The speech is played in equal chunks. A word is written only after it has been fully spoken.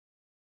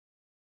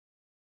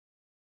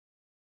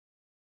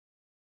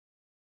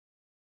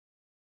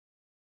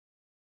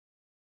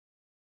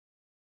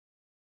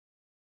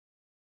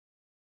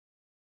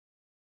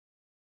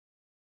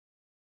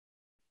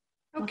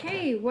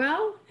Okay,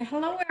 well,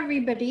 hello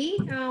everybody.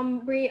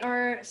 We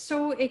are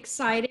so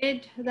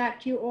excited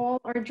that you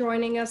all are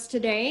joining us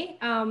today.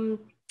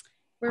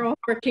 We're all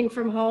working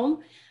from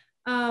home.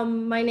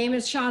 My name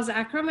is Shaz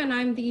Akram and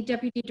I'm the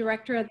Deputy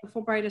Director at the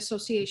Fulbright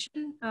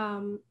Association.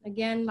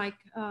 Again,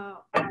 I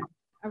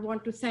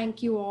want to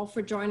thank you all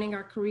for joining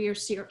our career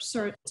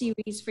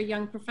series for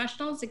young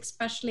professionals,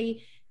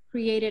 especially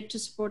created to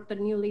support the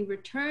newly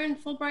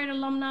returned Fulbright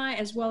alumni,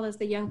 as well as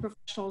the young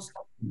professionals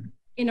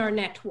in our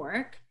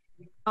network.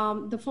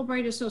 The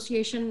Fulbright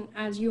Association,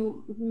 as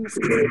you know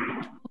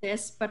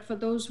this, but for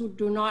those who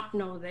do not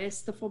know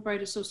this, the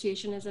Fulbright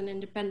Association is an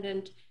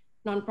independent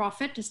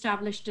nonprofit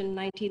established in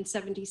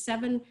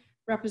 1977,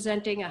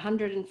 representing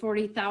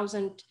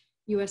 140,000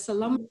 US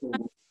alumni.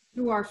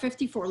 Through our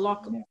 54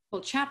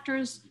 local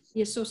chapters,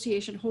 the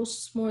association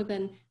hosts more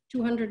than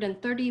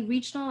 230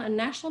 regional and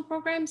national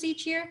programs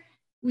each year.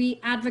 We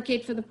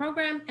advocate for the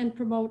program and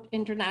promote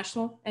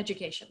international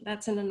education.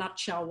 That's in a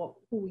nutshell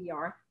who we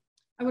are.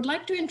 I would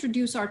like to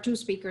introduce our two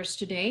speakers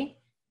today,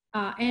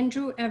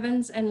 Andrew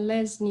Evans and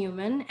Liz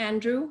Newman.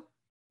 Andrew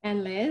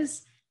and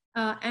Liz.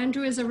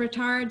 Andrew is a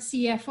retired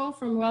CFO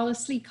from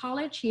Wellesley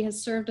College. He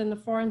has served in the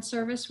Foreign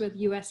Service with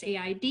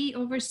USAID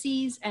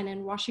overseas and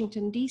in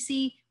Washington,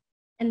 DC,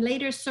 and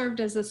later served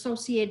as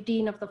Associate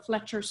Dean of the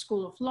Fletcher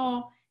School of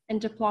Law and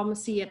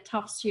Diplomacy at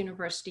Tufts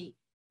University.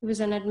 He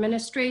was on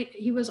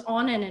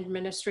an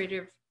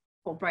administrative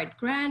Fulbright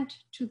grant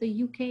to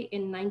the UK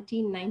in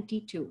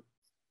 1992.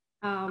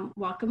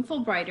 Welcome,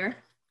 Fulbrighter.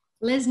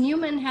 Liz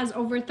Newman has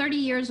over 30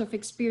 years of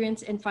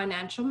experience in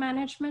financial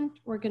management,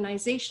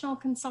 organizational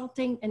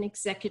consulting, and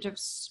executive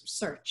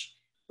search.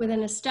 With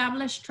an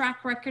established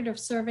track record of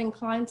serving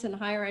clients in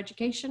higher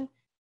education,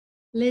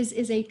 Liz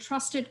is a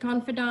trusted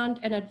confidant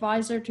and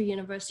advisor to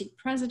university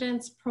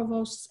presidents,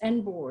 provosts,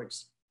 and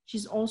boards.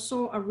 She's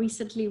also a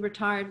recently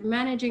retired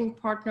managing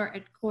partner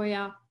at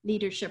Koya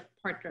Leadership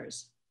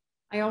Partners.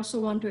 I also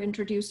want to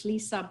introduce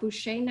Lisa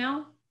Boucher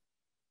now.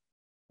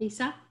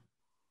 Lisa?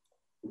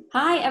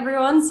 Hi,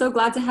 everyone. So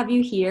glad to have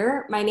you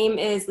here. My name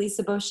is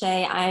Lisa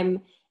Boucher.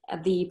 I'm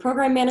the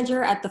program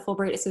manager at the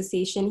Fulbright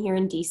Association here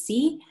in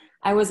DC.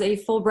 I was a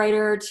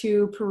Fulbrighter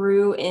to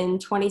Peru in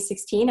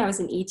 2016. I was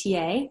an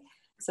ETA.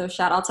 So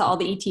shout out to all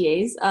the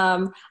ETAs.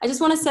 I just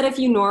want to set a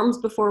few norms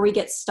before we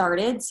get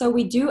started. So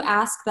we do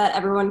ask that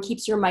everyone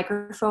keeps your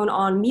microphone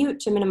on mute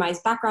to minimize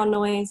background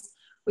noise.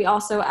 We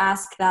also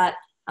ask that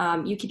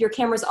you keep your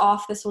cameras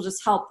off. This will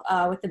just help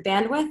with the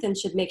bandwidth and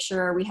should make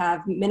sure we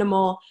have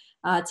minimal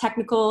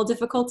technical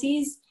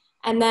difficulties.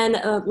 And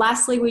then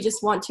lastly, we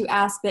just want to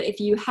ask that if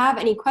you have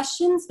any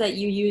questions that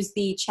you use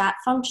the chat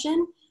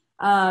function.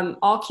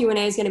 All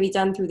Q&A is going to be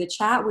done through the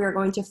chat. We are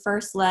going to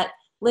first let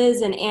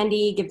Liz and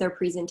Andy give their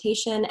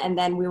presentation, and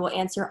then we will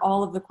answer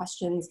all of the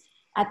questions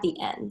at the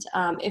end.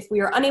 If we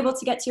are unable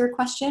to get to your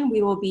question,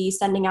 we will be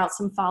sending out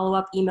some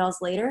follow-up emails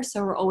later.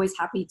 So we're always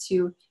happy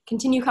to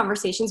continue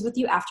conversations with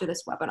you after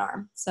this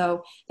webinar.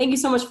 So thank you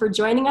so much for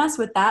joining us.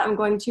 With that, I'm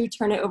going to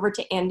turn it over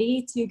to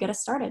Andy to get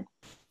us started.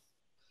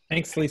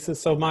 Thanks, Lisa,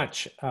 so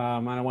much.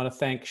 And I want to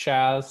thank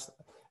Shaz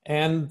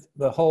and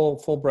the whole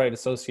Fulbright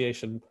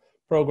Association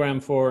program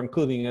for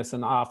including us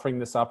and offering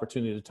this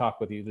opportunity to talk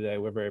with you today.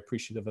 We're very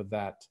appreciative of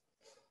that.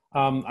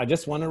 I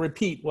just want to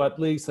repeat what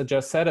Lisa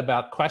just said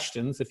about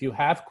questions. If you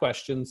have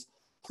questions,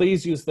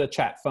 please use the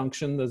chat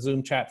function, the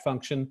Zoom chat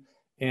function,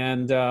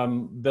 and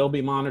they'll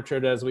be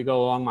monitored as we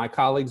go along. My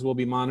colleagues will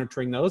be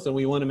monitoring those, and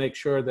we want to make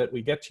sure that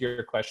we get to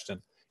your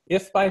question.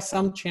 If by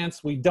some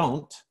chance we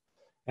don't,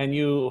 and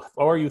you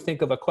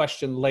think of a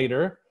question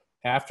later,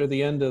 after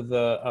the end of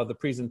the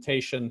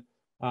presentation,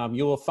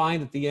 you will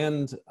find at the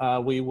end,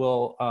 we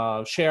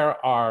will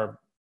share our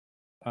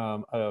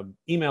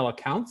email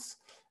accounts,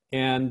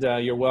 and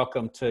you're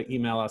welcome to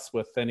email us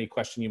with any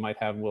question you might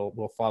have, and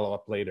we'll follow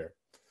up later.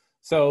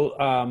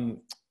 So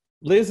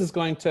Liz is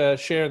going to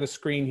share the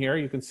screen here.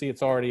 You can see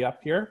it's already up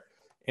here.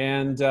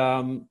 And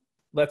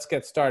let's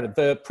get started.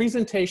 The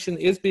presentation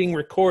is being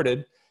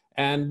recorded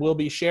and will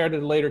be shared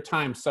at a later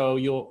time. So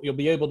you'll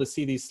be able to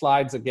see these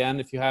slides again.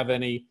 If you have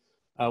any,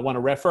 want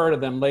to refer to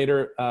them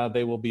later,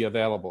 they will be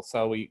available.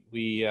 So we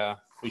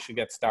should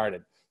get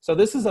started. So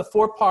this is a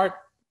 4-part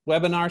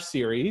webinar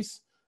series.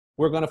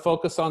 We're going to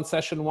focus on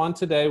session 1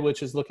 today,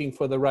 which is looking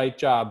for the right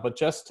job. But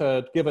just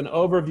to give an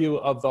overview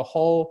of the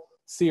whole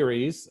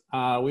series,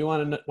 we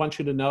want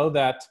you to know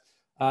that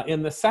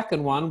in the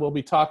second one, we'll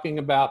be talking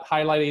about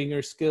highlighting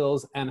your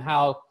skills and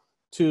how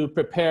to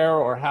prepare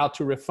or how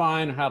to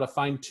refine or how to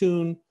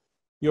fine-tune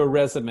your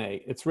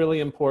resume. It's really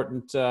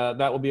important.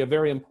 That will be a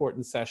very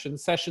important session.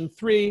 Session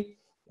 3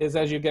 is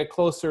as you get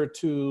closer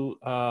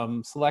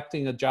to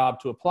selecting a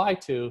job to apply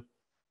to,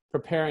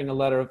 preparing a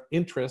letter of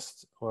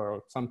interest,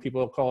 or some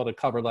people call it a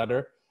cover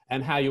letter,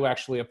 and how you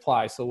actually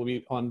apply. So we'll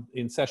be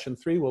in session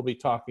 3, we'll be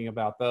talking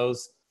about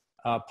those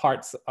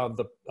parts of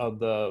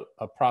the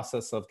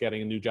process of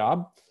getting a new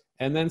job.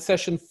 And then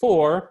session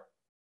 4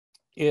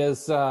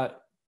 is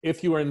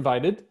if you are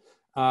invited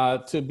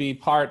to be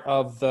part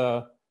of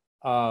the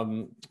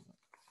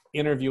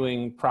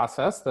interviewing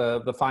process,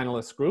 the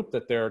finalist group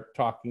that they're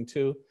talking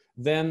to,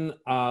 then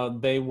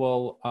they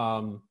will,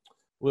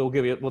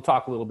 we'll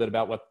talk a little bit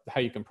about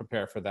how you can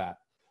prepare for that.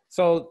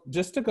 So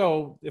just to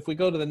go, if we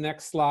go to the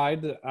next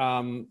slide,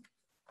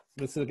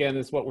 this again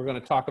is what we're going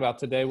to talk about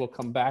today. We'll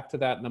come back to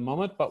that in a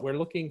moment, but we're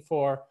looking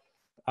for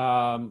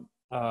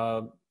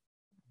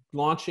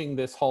launching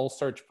this whole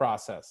search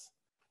process.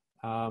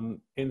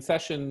 In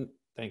session,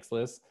 thanks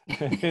Liz,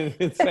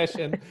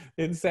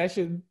 in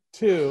session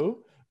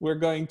 2, we're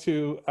going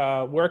to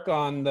work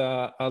on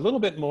a little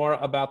bit more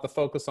about the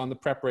focus on the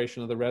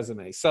preparation of the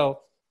resume.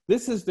 So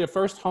this is the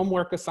first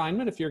homework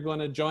assignment. If you're going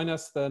to join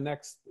us in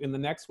the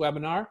next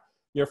webinar,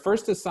 your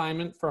first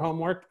assignment for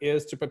homework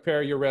is to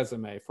prepare your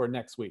resume for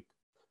next week.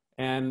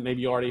 And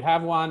maybe you already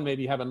have one,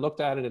 maybe you haven't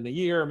looked at it in a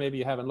year, maybe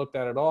you haven't looked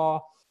at it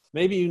all.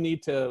 Maybe you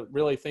need to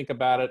really think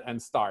about it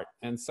and start.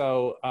 And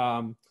so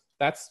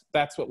that's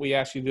what we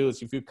ask you to do,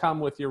 is if you come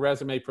with your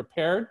resume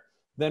prepared,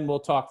 then we'll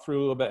talk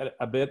through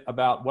a bit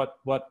about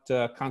what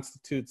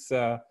constitutes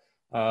the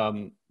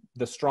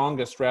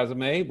strongest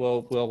resume.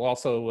 We'll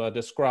also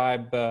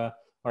describe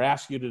or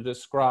ask you to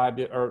describe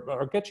it,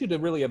 or get you to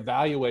really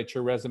evaluate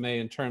your resume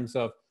in terms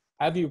of,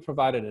 have you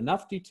provided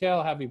enough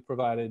detail? Have you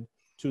provided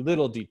too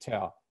little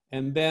detail?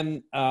 And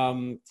then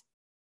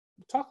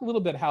talk a little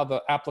bit how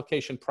the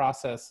application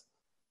process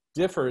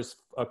differs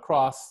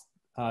across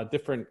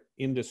different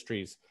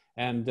industries,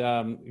 and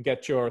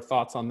get your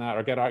thoughts on that,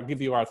 or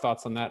give you our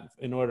thoughts on that,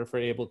 in order for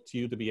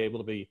you to be able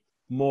to be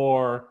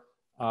more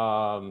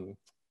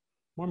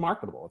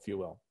marketable, if you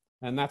will.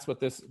 And that's what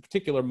this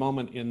particular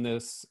moment in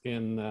this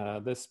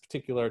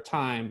particular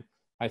time,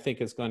 I think,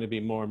 is going to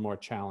be more and more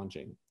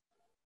challenging.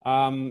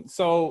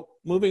 So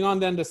moving on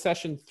then to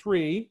session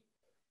 3,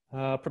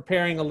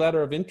 preparing a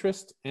letter of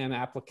interest and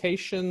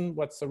application.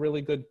 What's a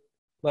really good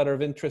letter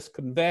of interest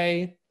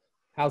convey?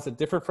 How's it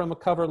differ from a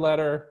cover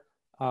letter?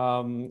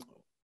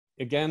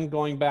 Again,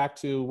 going back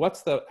to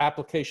what's the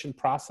application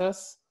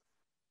process?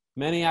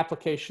 Many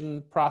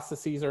application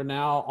processes are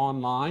now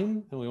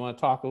online, and we want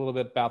to talk a little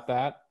bit about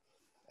that.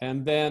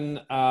 And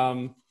then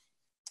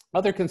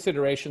other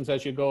considerations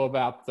as you go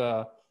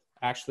about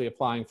actually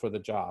applying for the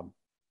job.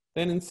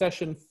 Then in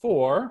session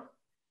 4,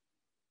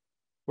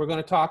 we're going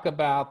to talk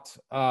about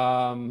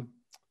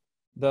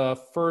the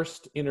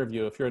first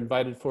interview, if you're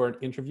invited for an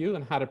interview,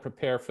 and how to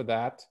prepare for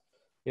that.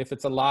 If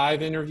it's a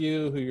live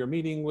interview, who you're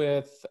meeting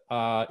with,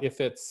 if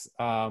it's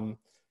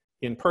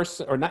in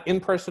person or not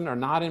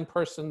in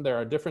person, there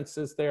are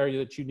differences there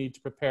that you need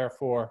to prepare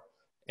for,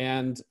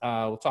 and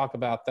we'll talk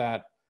about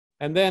that.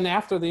 And then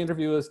after the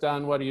interview is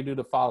done, what do you do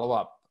to follow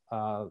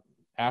up?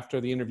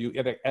 After the interview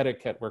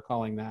etiquette, we're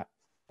calling that.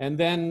 And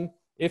then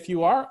if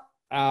you are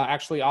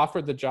actually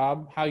offered the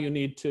job, how you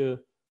need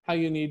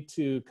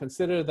to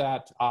consider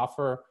that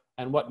offer,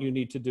 and what you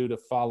need to do to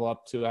follow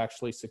up to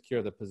actually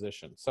secure the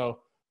position. So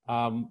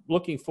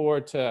looking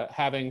forward to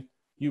having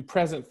you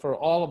present for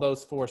all of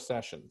those 4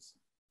 sessions.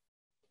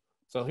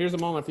 So here's a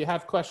moment, if you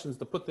have questions,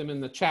 to put them in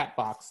the chat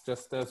box,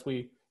 just as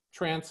we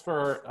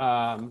transfer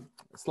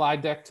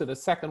slide deck to the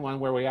second one,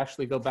 where we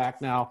actually go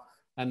back now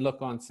and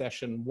look on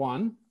session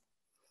 1.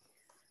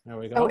 There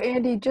we go. Oh,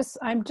 Andy,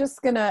 I'm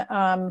just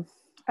gonna,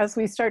 as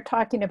we start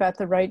talking about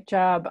the right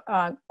job,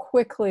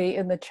 quickly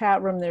in the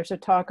chat room, there's a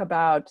talk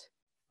about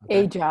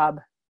a job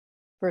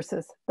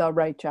versus the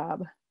right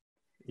job.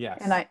 Yes.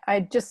 And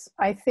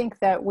I think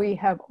that we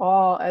have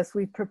all, as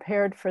we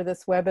prepared for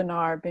this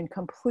webinar, been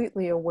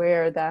completely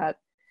aware that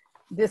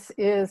this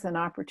is an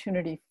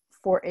opportunity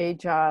for a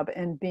job,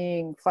 and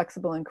being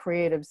flexible and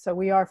creative. So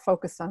we are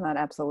focused on that,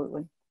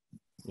 absolutely.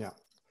 Yeah.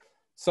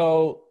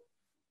 So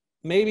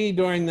maybe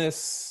during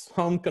this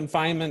home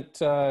confinement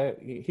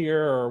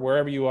here or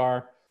wherever you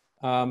are,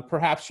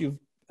 perhaps you've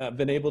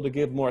been able to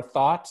give more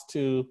thought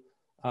to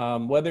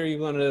whether you're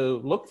going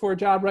to look for a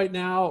job right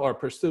now, or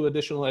pursue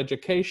additional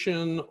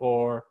education,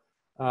 or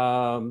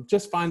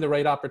just find the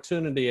right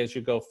opportunity as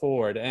you go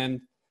forward.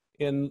 And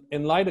in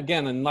light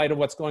of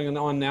what's going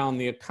on now in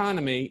the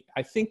economy,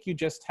 I think you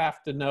just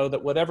have to know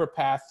that whatever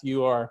path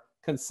you are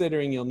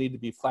considering, you'll need to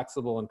be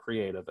flexible and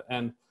creative.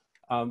 And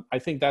I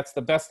think that's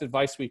the best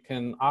advice we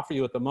can offer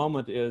you at the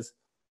moment, is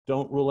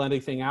don't rule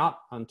anything out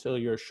until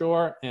you're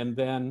sure, and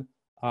then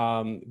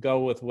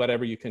go with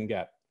whatever you can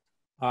get.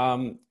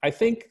 I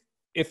think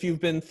if you've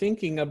been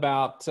thinking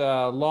about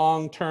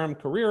long-term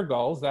career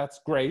goals, that's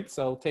great.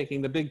 So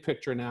taking the big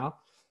picture now.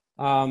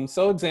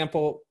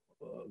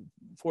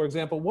 For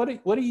example, what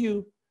do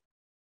you,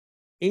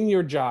 in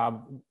your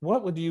job,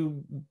 what would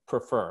you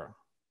prefer?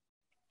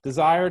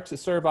 Desire to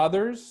serve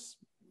others?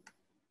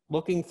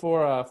 Looking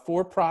for a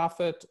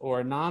for-profit or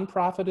a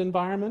non-profit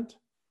environment?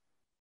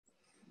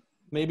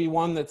 Maybe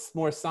one that's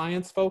more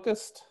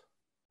science-focused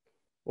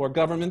or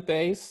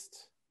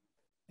government-based?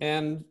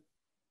 And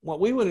what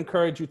we would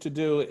encourage you to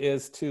do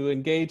is to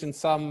engage in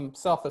some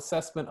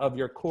self-assessment of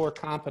your core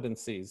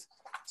competencies.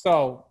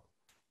 So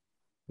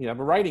you have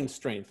a writing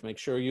strength, make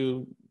sure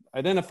you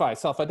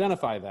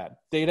self-identify that.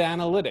 Data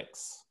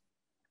analytics,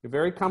 you're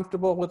very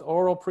comfortable with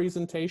oral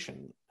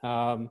presentation.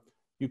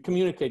 You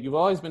communicate. You've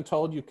always been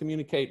told you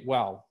communicate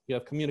well. You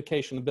have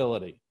communication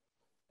ability.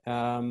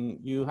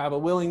 You have a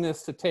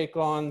willingness to take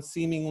on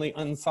seemingly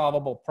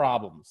unsolvable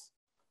problems.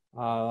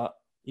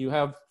 You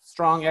have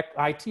strong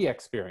IT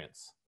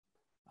experience.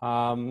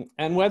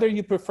 And whether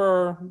you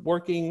prefer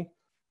working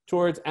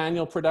towards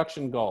annual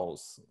production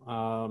goals,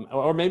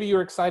 or maybe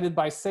you're excited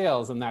by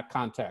sales in that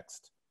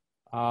context.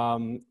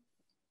 And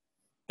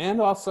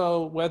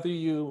also whether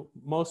you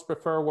most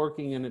prefer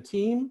working in a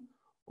team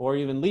or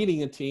even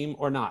leading a team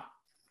or not.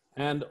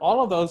 And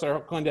all of those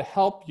are going to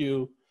help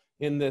you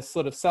in this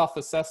sort of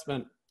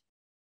self-assessment,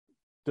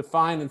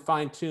 define and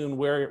fine-tune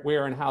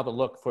where and how to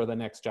look for the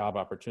next job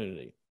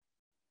opportunity.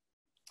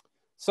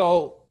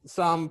 So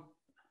some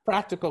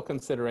practical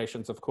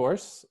considerations, of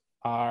course,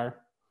 are,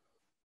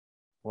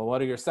 well,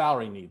 what are your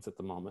salary needs at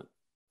the moment?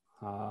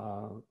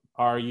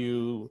 Are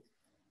you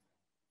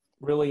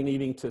really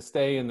needing to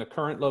stay in the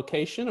current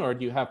location, or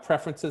do you have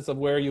preferences of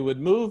where you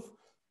would move?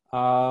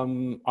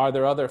 Are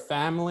there other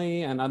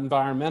family and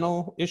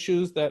environmental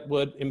issues that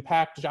would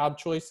impact job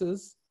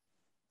choices?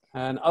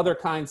 And other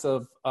kinds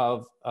of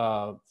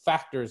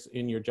factors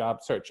in your job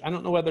search. I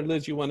don't know whether,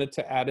 Liz, you wanted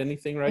to add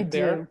anything right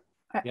there?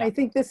 I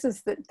think this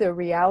is the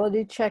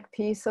reality check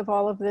piece of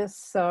all of this.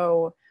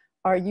 So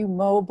are you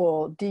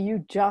mobile? Do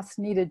you just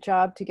need a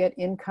job to get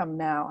income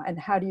now? And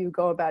how do you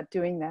go about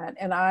doing that?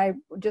 And I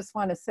just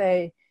want to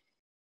say,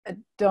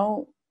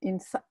 don't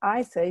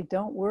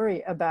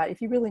worry about, if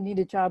you really need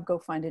a job, go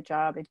find a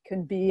job. It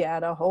can be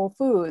at a Whole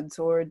Foods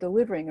or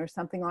delivering or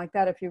something like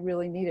that if you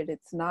really need it.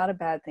 It's not a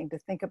bad thing to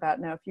think about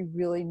now if you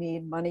really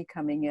need money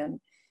coming in.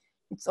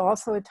 It's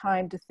also a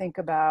time to think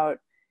about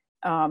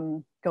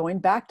going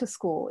back to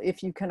school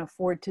if you can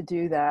afford to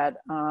do that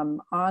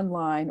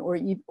online, or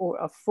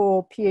a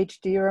full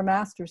PhD or a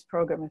master's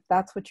program if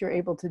that's what you're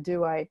able to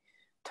do. I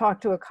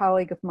talked to a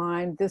colleague of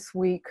mine this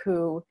week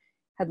who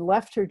had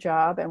left her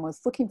job and was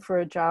looking for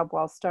a job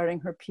while starting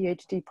her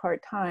PhD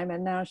part-time,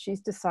 and now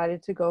she's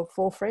decided to go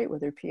full freight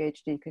with her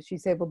PhD because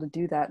she's able to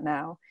do that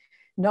now,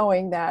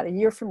 knowing that a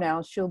year from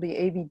now she'll be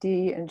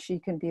ABD and she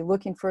can be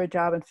looking for a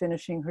job and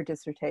finishing her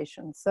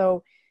dissertation.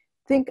 So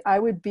I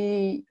would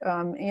be,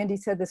 Andy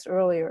said this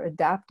earlier,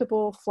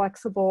 adaptable,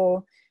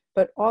 flexible,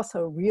 but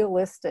also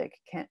realistic.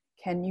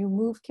 Can you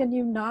move? Can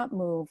you not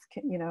move?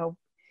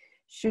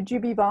 Should you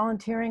be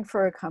volunteering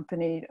for a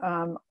company?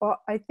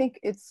 I think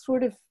it's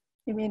sort of,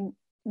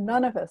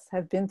 none of us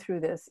have been through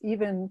this.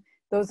 Even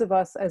those of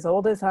us as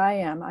old as I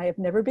am, I have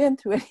never been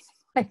through anything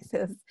like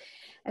this.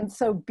 And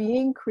so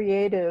being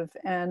creative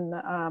and,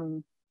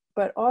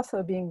 but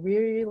also being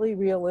really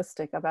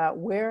realistic about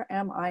where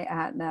am I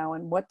at now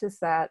and what does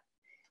that,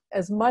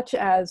 as much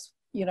as,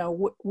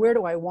 where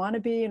do I want to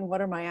be and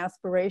what are my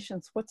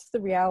aspirations? What's the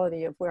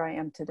reality of where I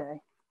am today?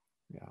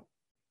 Yeah.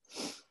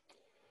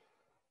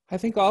 I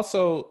think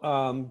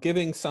also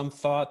giving some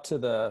thought to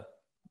the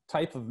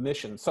type of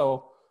mission.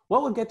 So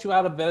what would get you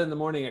out of bed in the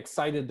morning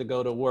excited to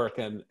go to work?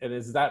 And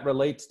as that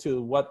relates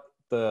to what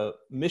the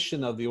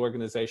mission of the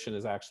organization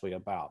is actually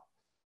about.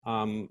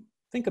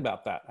 Think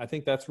about that. I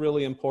think that's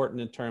really important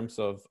in terms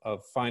of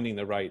finding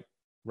the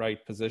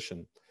right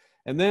position.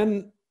 And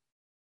then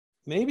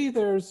maybe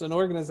there's an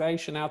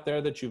organization out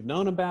there that you've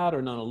known about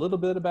or known a little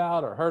bit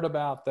about or heard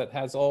about that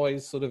has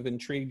always sort of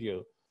intrigued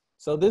you.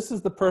 So this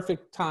is the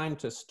perfect time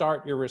to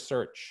start your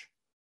research.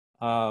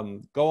 Go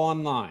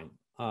online,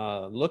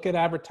 look at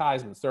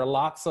advertisements. There are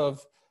lots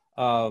of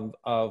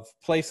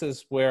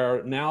places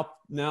where now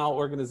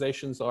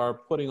organizations are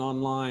putting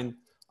online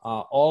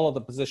all of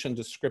the position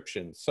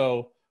descriptions.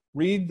 So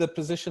read the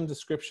position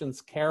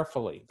descriptions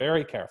carefully,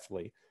 very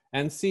carefully,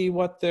 and see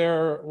what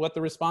the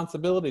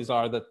responsibilities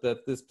are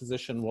that this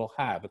position will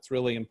have. It's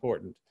really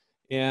important.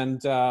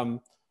 And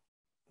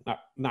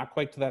not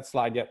quite to that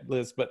slide yet,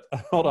 Liz, but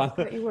hold on.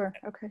 You were,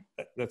 okay.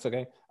 That's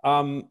okay.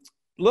 In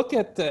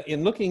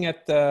looking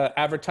at the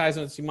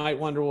advertisements, you might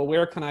wonder, well,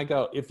 where can I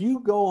go? If you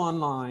go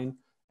online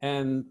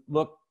and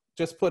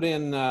just put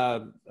in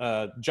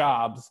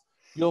jobs,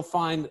 you'll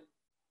find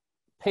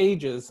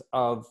pages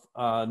of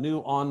new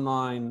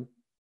online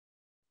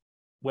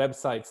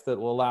websites that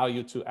will allow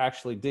you to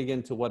actually dig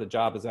into what a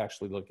job is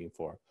actually looking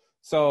for.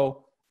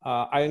 So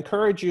I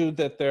encourage you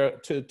that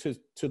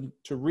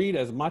to read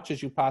as much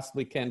as you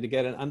possibly can to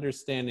get an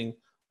understanding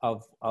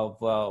of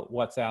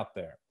what's out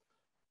there.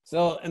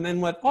 So, and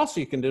then what also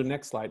you can do,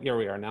 next slide, here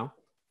we are now,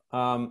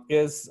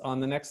 is on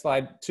the next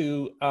slide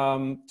to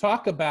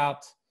talk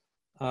about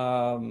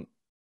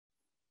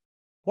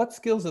what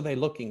skills are they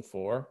looking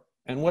for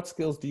and what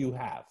skills do you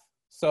have?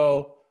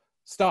 So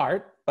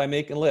start by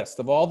making a list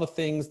of all the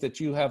things that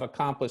you have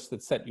accomplished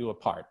that set you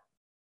apart.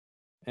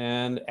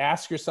 And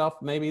ask yourself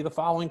maybe the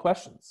following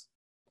questions.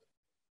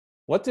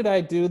 What did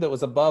I do that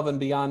was above and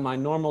beyond my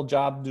normal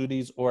job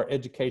duties or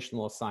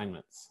educational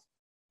assignments?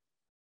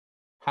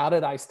 How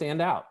did I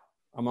stand out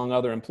among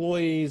other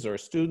employees or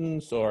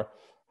students? Or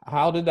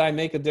how did I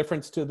make a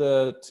difference to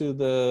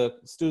the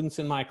students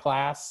in my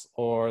class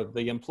or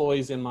the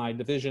employees in my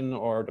division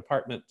or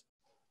department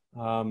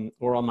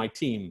or on my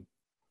team?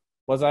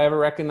 Was I ever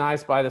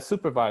recognized by the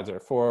supervisor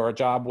for a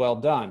job well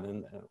done?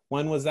 And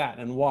when was that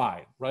and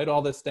why? Write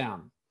all this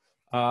down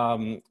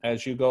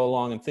as you go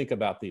along and think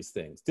about these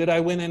things. Did I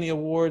win any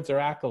awards or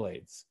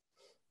accolades?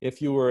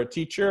 If you were a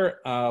teacher,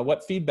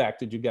 what feedback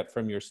did you get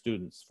from your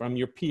students, from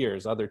your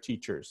peers, other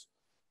teachers,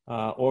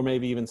 or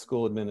maybe even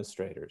school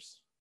administrators?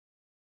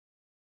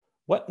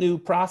 What new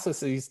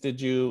processes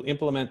did you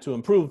implement to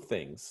improve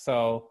things?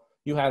 So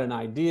you had an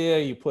idea,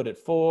 you put it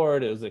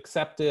forward, it was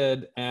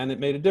accepted, and it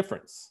made a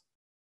difference.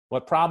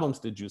 What problems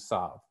did you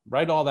solve?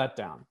 Write all that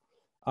down.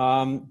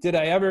 Did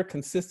I ever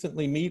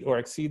consistently meet or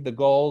exceed the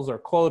goals or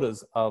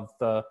quotas of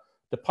the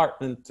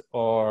department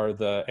or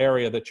the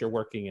area that you're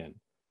working in?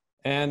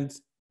 And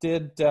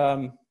this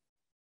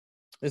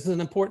is an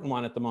important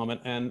one at the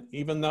moment, and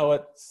even though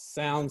it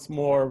sounds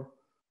more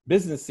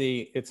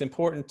businessy, it's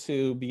important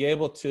to be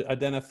able to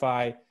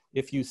identify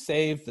if you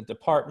save the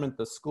department,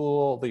 the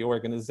school, the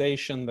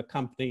organization, the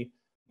company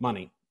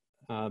money.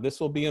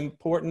 This will be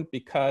important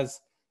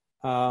because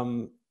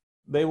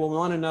they will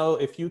want to know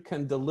if you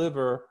can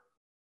deliver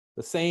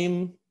the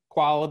same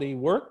quality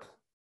work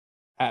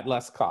at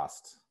less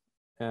cost.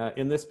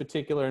 In this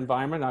particular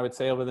environment, I would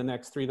say over the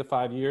next 3 to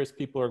 5 years,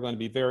 people are going to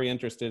be very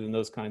interested in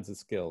those kinds of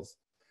skills.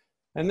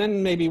 And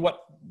then maybe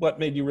what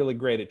made you really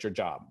great at your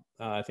job.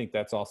 I think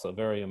that's also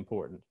very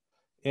important.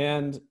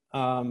 And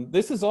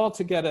this is all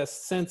to get a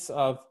sense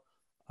of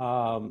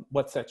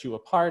what sets you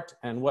apart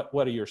and what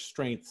are your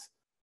strengths.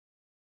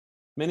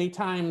 Many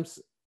times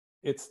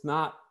it's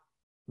not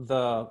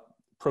the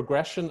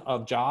progression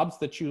of jobs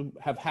that you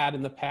have had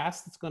in the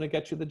past that's going to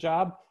get you the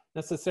job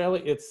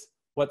necessarily, it's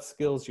what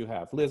skills you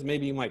have. Liz,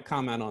 maybe you might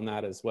comment on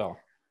that as well.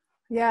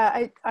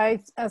 Yeah,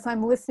 as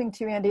I'm listening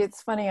to you, Andy,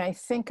 it's funny, I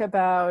think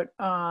about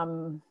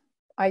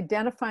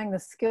identifying the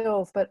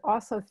skills, but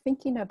also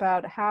thinking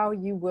about how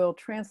you will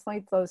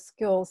translate those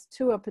skills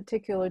to a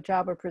particular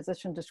job or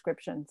position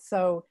description.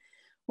 So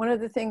one of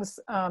the things,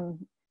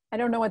 I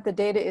don't know what the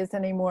data is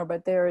anymore,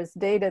 but there is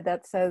data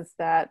that says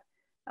that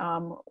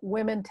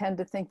women tend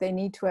to think they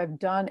need to have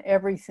done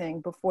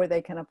everything before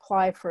they can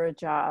apply for a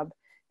job.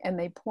 And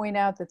they point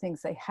out the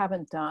things they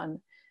haven't done.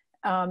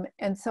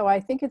 And so I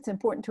think it's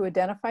important to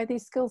identify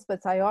these skills,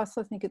 but I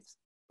also think it's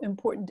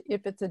important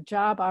if it's a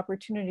job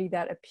opportunity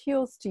that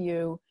appeals to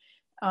you,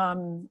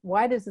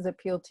 why does it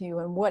appeal to you,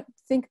 and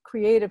think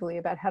creatively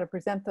about how to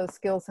present those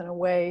skills in a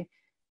way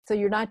so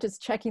you're not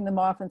just checking them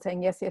off and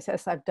saying, yes, yes,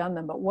 yes, I've done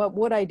them, but what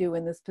would I do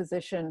in this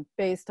position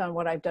based on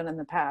what I've done in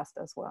the past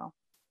as well?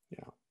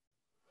 Yeah.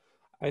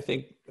 I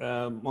think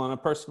on a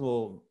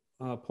personal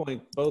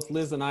point, both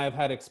Liz and I have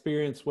had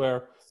experience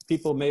where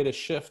people made a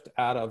shift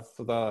out of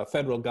the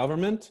federal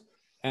government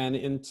and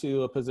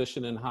into a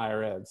position in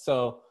higher ed.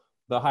 So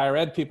the higher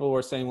ed people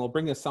were saying, well,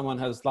 bring us someone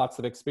who has lots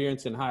of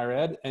experience in higher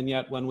ed. And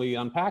yet when we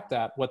unpacked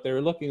that, what they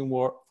were looking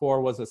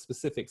for was a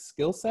specific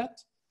skill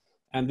set.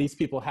 And these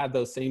people had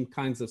those same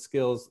kinds of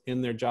skills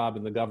in their job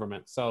in the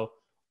government. So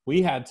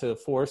we had to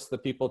force the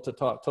people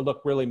to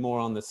look really more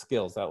on the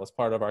skills. That was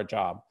part of our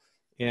job.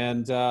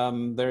 And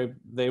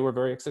they were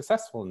very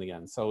successful in the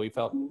end. So we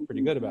felt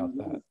pretty good about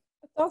that.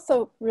 It's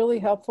also really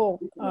helpful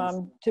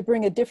to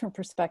bring a different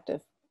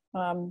perspective.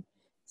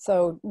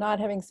 So not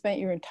having spent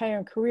your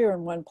entire career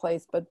in one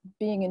place, but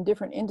being in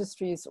different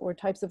industries or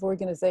types of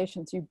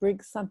organizations, you bring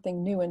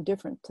something new and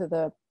different to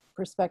the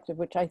perspective,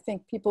 which I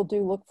think people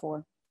do look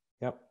for.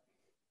 Yep.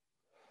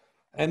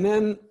 And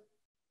then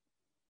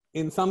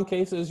in some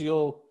cases,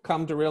 you'll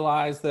come to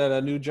realize that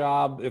a new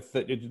job,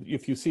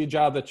 if you see a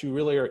job that you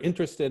really are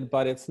interested,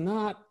 but it's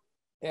not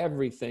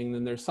everything,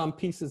 then there's some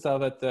pieces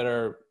of it that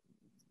are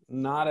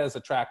not as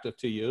attractive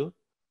to you,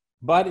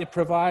 but it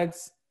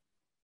provides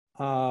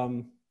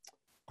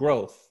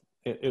growth.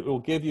 It will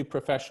give you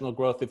professional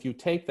growth. If you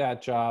take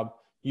that job,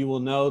 you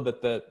will know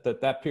that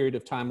that period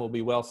of time will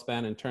be well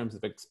spent in terms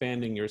of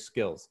expanding your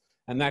skills.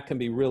 And that can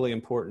be really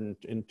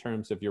important in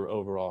terms of your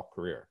overall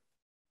career.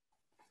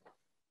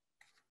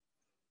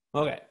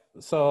 Okay,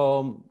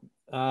 so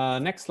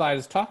next slide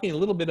is talking a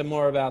little bit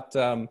more about,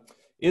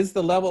 is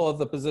the level of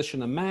the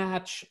position a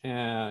match?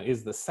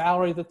 Is the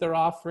salary that they're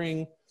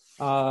offering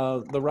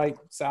the right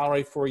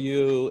salary for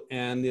you?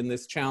 And in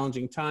this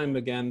challenging time,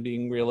 again,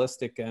 being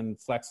realistic and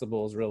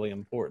flexible is really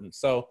important.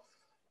 So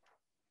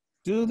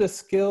do the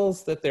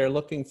skills that they're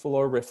looking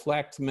for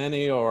reflect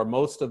many or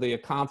most of the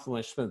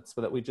accomplishments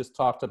that we just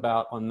talked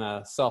about on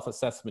the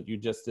self-assessment you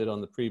just did on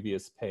the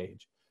previous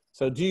page?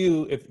 So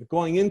if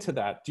going into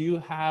that, do you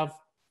have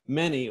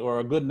many or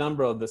a good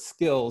number of the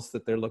skills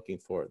that they're looking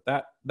for?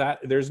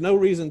 There's no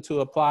reason to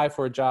apply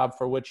for a job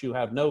for which you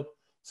have no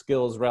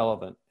skills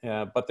relevant.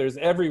 But there's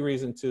every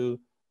reason to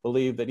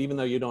believe that even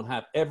though you don't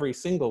have every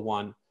single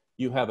one,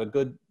 you have a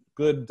good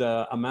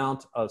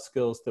amount of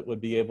skills that would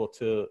be able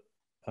to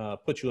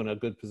put you in a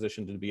good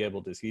position to be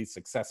able to be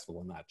successful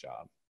in that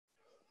job.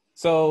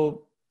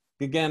 So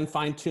again,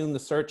 fine tune the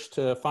search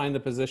to find the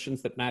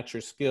positions that match your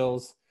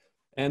skills.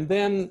 And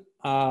then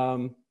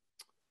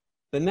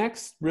the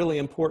next really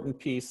important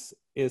piece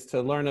is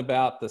to learn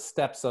about the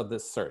steps of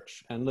this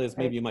search. And Liz,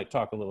 maybe you might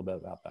talk a little bit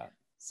about that.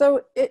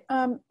 So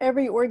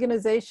every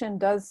organization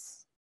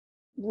does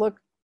look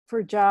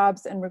for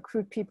jobs and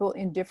recruit people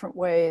in different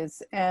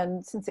ways.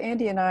 And since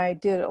Andy and I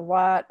did a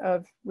lot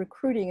of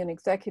recruiting and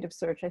executive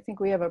search, I think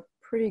we have a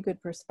pretty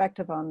good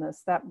perspective on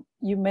this that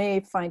you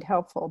may find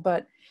helpful.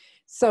 But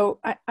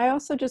so I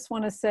also just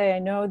want to say, I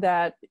know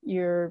that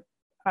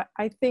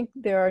I think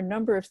there are a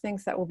number of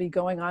things that will be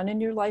going on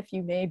in your life.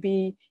 You may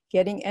be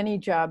getting any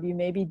job, you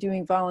may be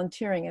doing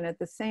volunteering, and at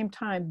the same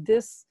time,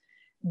 this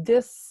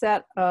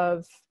set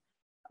of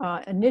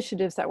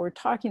initiatives that we're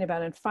talking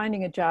about and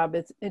finding a job,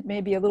 it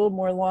may be a little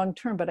more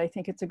long-term, but I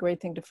think it's a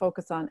great thing to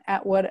focus on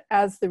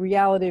as the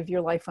reality of your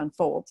life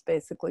unfolds,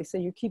 basically. So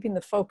you're keeping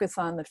the focus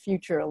on the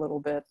future a little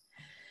bit.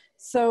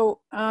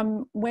 So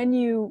when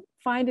you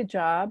find a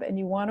job and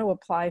you want to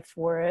apply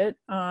for it,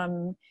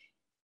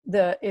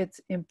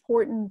 it's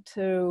important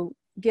to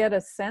get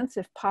a sense,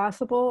 if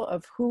possible,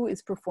 of who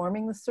is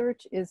performing the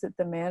search. Is it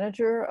the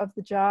manager of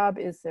the job?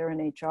 Is there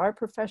an HR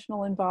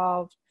professional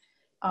involved?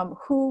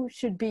 Who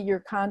should be your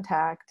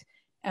contact?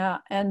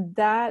 And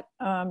that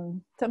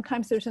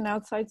sometimes there's an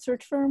outside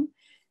search firm.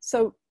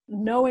 So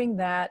knowing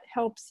that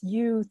helps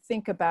you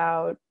think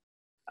about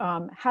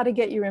how to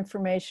get your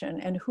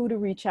information and who to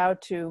reach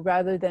out to,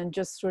 rather than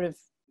just sort of,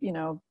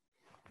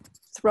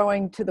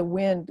 throwing to the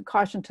wind,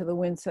 caution to the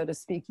wind, so to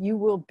speak. You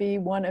will be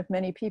one of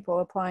many people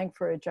applying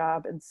for a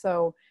job. And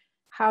so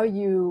how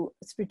you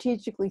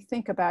strategically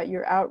think about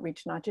your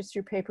outreach, not just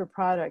your paper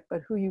product,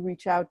 but who you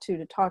reach out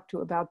to talk to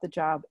about the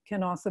job,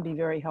 can also be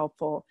very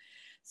helpful.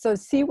 So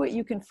see what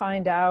you can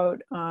find out.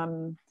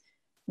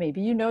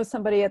 Maybe you know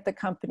somebody at the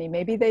company.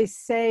 Maybe they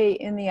say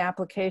in the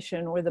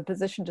application or the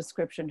position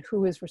description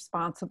who is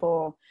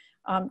responsible.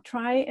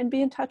 Try and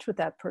be in touch with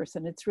that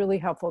person. It's really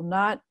helpful,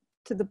 not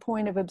to the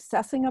point of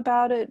obsessing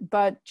about it,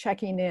 but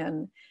checking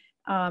in.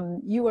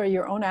 You are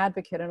your own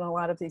advocate in a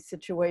lot of these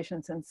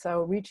situations. And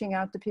so reaching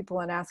out to people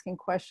and asking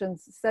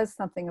questions says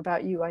something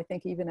about you, I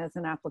think, even as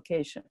an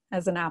applicant.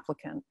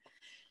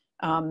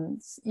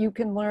 You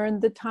can learn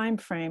the time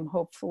frame,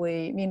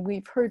 hopefully. I mean,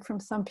 we've heard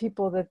from some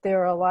people that there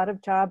are a lot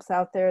of jobs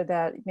out there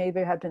that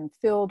maybe have been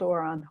filled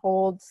or on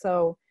hold.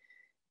 So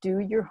do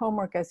your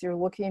homework as you're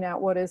looking at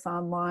what is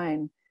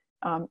online.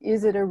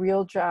 Is it a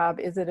real job?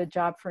 Is it a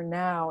job for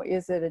now?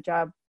 Is it a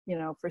job,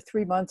 for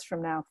 3 months from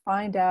now?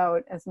 Find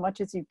out as much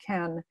as you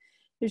can.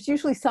 There's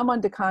usually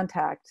someone to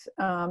contact.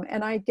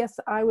 And I guess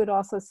I would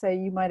also say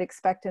you might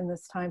expect in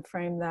this time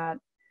frame that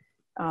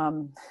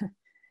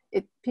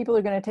people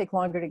are going to take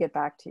longer to get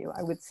back to you,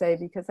 I would say,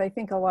 because I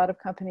think a lot of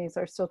companies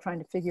are still trying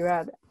to figure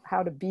out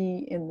how to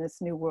be in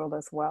this new world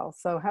as well.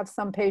 So have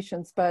some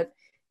patience, but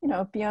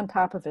be on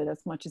top of it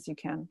as much as you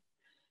can.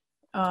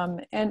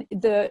 And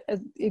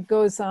it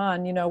goes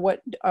on,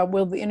 what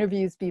will the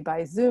interviews be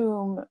by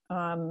Zoom,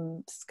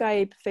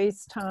 Skype,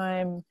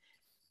 FaceTime,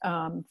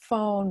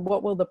 phone?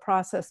 What will the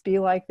process be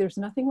like? There's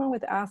nothing wrong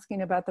with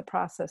asking about the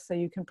process, so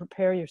you can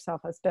prepare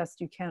yourself as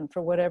best you can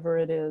for whatever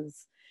it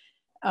is.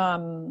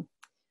 What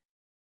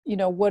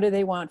do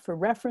they want for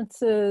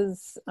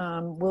references?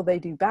 Will they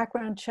do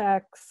background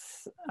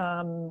checks?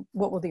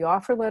 What will the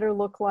offer letter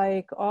look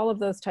like? All of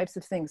those types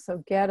of things.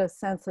 So get a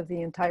sense of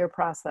the entire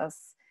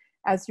process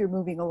as you're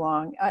moving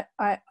along.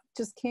 I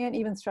just can't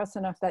even stress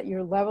enough that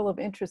your level of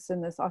interest in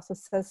this also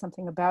says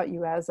something about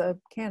you as a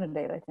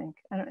candidate, I think.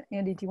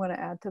 Andy, do you want to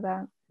add to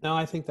that? No,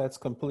 I think that's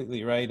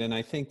completely right. And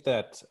I think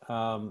that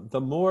the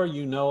more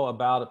you know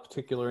about a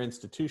particular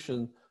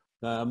institution,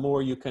 the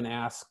more you can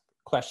ask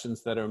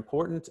questions that are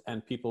important,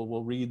 and people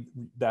will read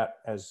that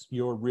as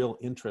your real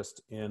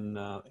interest in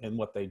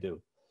what they do.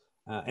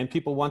 And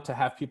people want to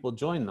have people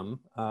join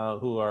them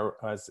who are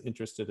as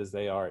interested as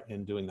they are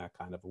in doing that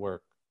kind of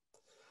work.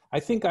 I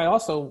think I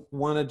also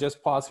want to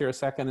just pause here a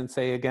second and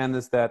say again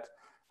is that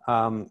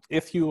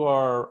if you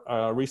are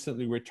a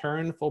recently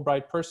returned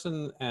Fulbright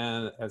person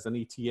and as an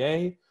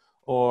ETA,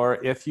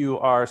 or if you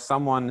are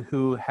someone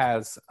who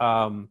has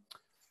trying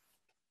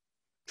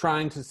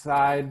to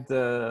decide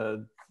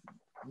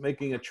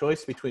making a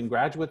choice between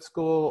graduate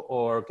school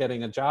or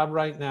getting a job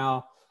right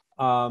now,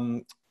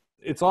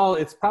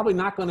 it's probably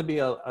not going to be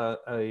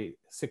a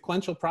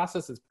sequential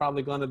process. It's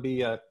probably going to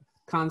be a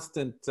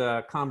constant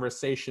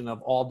conversation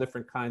of all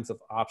different kinds of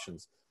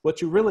options.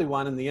 What you really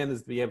want in the end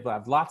is to be able to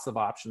have lots of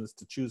options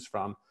to choose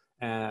from.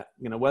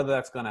 Whether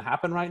that's going to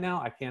happen right now,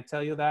 I can't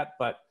tell you that,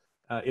 but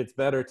it's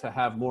better to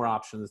have more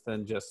options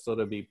than just sort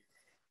of be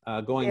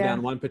going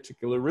down one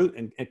particular route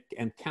and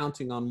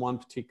counting on one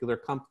particular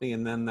company,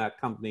 and then that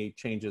company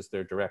changes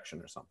their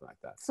direction or something like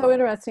that. So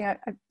interesting.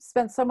 I've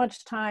spent so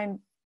much time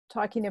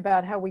talking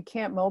about how we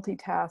can't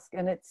multitask,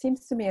 and it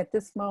seems to me at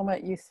this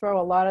moment you throw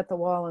a lot at the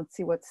wall and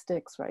see what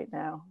sticks right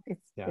now.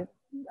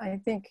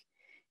 I think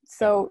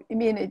so. I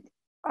mean,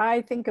 I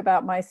think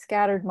about my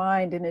scattered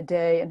mind in a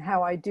day and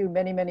how I do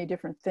many, many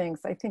different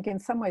things. I think in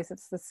some ways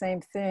it's the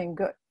same thing.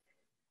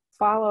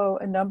 Follow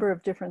a number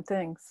of different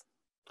things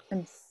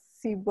and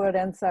see what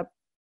ends up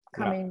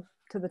coming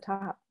to the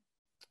top.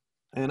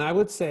 And I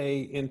would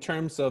say in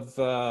terms of,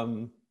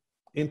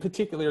 in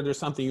particular, there's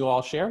something you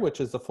all share,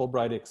 which is the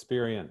Fulbright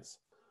experience.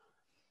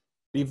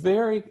 be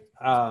very,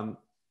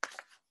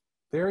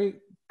 very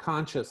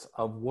conscious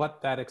of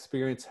what that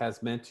experience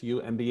has meant to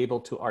you and be able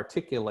to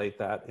articulate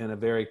that in a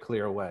very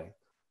clear way.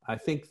 I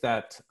think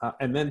that,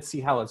 and then see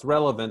how it's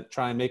relevant,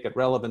 try and make it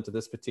relevant to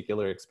this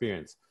particular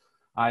experience.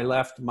 I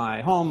left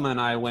my home and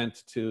I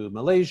went to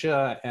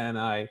Malaysia, and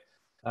I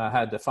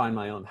had to find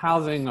my own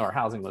housing, or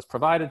housing was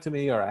provided to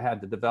me, or I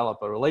had to develop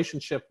a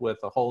relationship with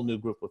a whole new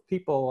group of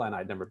people and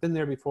I'd never been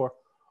there before.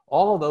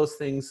 All of those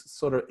things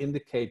sort of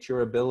indicate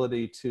your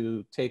ability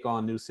to take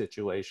on new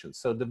situations.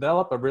 So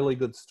develop a really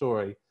good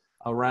story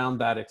around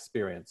that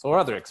experience or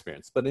other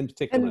experience, but in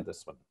particular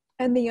this one.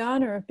 And the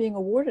honor of being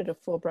awarded a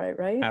Fulbright,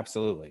 right?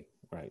 Absolutely,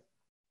 right.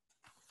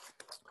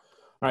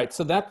 All right,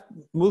 so that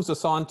moves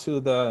us on to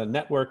the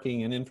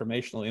networking and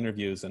informational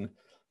interviews, and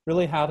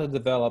really how to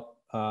develop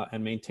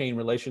and maintain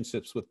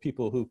relationships with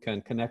people who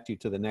can connect you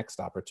to the next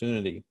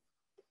opportunity.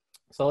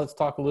 So let's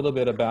talk a little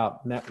bit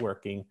about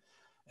networking.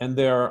 And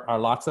there are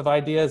lots of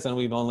ideas, and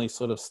we've only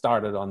sort of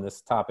started on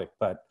this topic,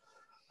 but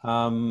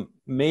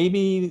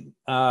maybe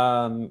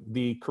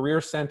the Career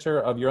Center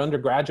of your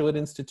undergraduate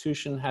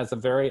institution has a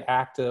very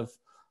active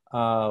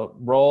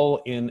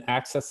role in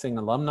accessing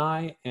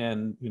alumni,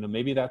 and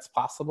maybe that's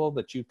possible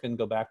that you can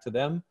go back to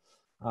them.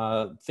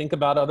 Think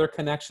about other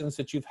connections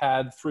that you've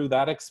had through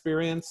that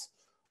experience.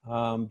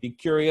 Be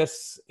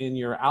curious in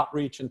your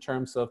outreach in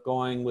terms of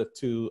going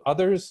to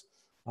others.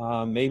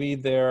 Maybe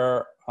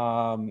there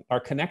are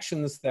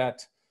connections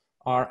that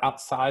are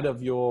outside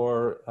of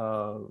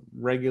your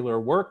regular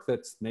work.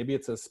 Maybe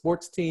it's a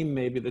sports team,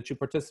 maybe that you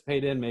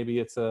participate in, maybe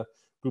it's a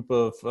group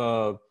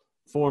of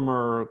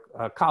former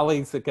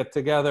colleagues that get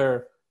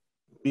together.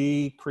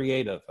 Be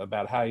creative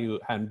about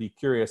and be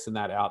curious in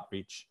that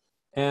outreach.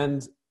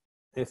 And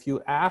if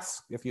you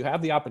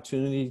have the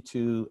opportunity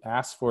to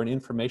ask for an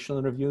informational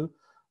interview,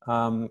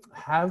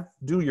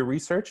 do your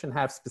research and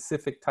have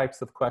specific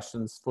types of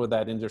questions for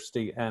that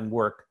industry and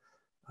work.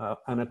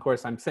 And of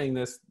course, I'm saying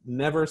this,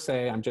 never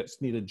say I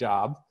just need a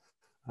job,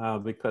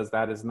 because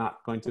that is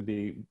not going to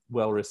be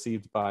well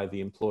received by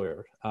the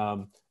employer.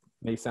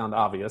 May sound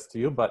obvious to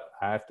you, but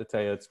I have to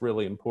tell you, it's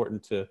really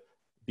important to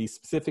be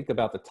specific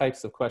about the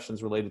types of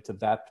questions related to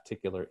that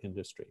particular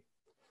industry.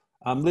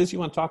 Liz, you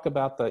want to talk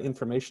about the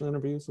information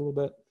interviews a little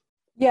bit?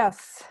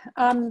 Yes.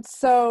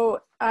 So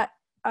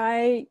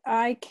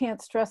I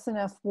can't stress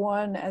enough,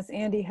 one, as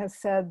Andy has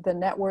said, the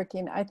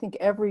networking. I think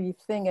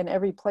everything and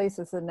every place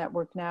is a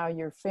network now.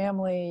 Your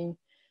family,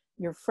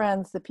 your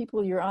friends, the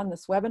people you're on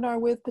this webinar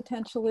with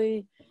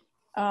potentially.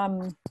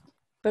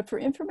 But for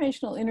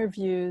informational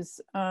interviews,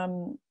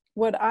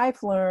 what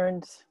I've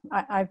learned,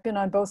 I've been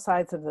on both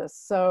sides of this.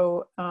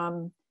 So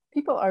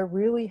people are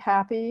really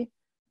happy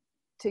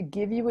to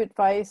give you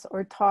advice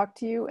or talk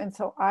to you. And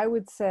so I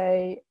would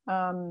say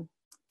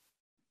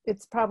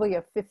it's probably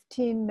a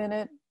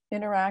 15-minute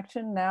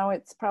interaction. Now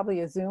it's probably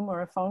a Zoom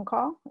or a phone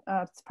call.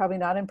 It's probably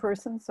not in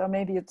person, so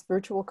maybe it's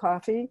virtual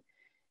coffee.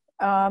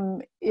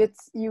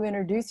 You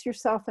introduce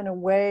yourself in a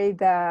way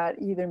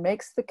that either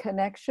makes the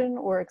connection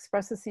or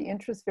expresses the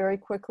interest very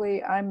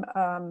quickly.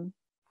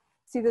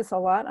 See this a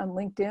lot on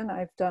LinkedIn.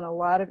 I've done a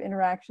lot of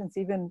interactions,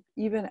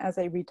 even as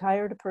a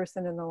retired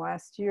person in the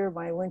last year.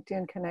 My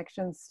LinkedIn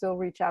connections still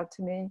reach out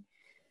to me.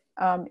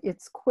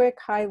 It's quick.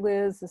 Hi,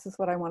 Liz. This is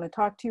what I want to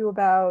talk to you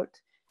about.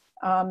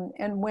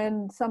 And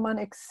when someone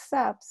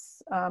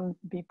accepts,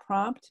 be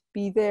prompt,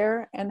 be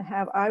there, and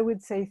have, I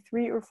would say,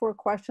 3 or 4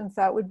 questions.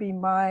 That would be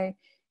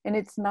and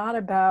it's not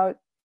about,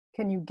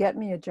 can you get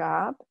me a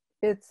job?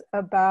 It's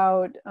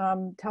about,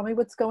 tell me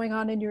what's going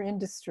on in your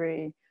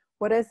industry.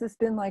 What has this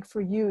been like for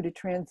you to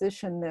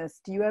transition this?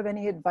 Do you have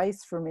any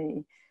advice for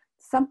me?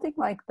 Something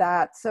like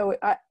that. So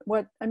I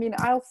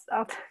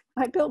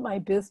built my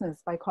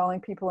business by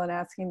calling people and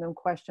asking them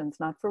questions,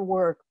 not for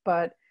work,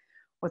 but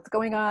what's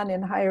going on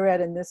in higher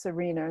ed in this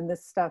arena and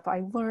this stuff.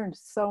 I learned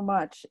so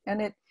much.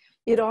 And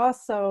it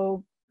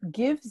also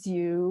gives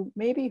you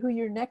maybe who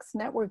your next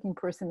networking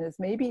person is.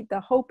 Maybe the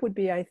hope would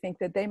be, I think,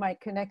 that they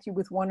might connect you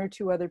with 1 or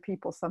 2 other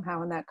people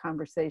somehow in that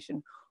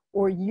conversation.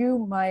 Or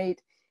you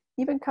might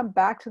even come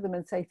back to them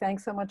and say,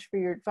 thanks so much for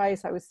your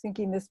advice. I was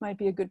thinking this might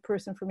be a good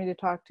person for me to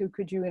talk to.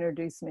 Could you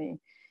introduce me?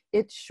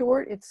 It's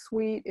short, it's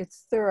sweet,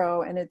 it's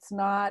thorough, and it's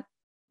not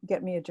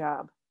get me a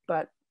job.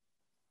 But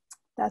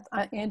that's,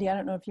 Andy, I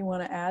don't know if you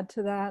want to add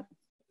to that.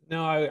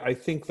 No, I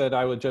think that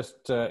I would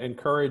just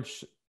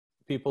encourage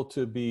people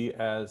to be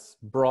as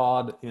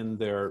broad in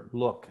their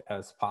look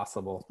as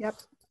possible. Yep.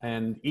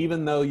 And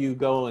even though you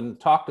go and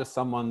talk to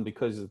someone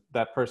because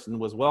that person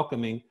was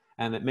welcoming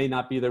and it may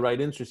not be the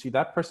right industry,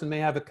 that person may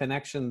have a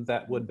connection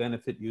that would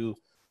benefit you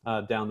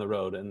down the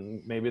road.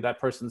 And maybe that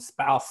person's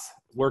spouse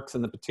works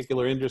in the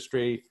particular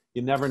industry.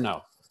 You never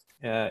know.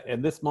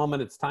 At this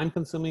moment, it's time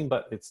consuming,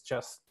 but it's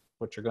just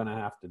what you're going to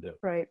have to do.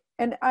 Right.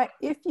 And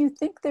if you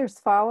think there's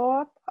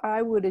follow-up,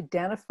 I would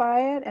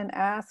identify it and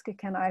ask,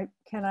 can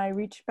I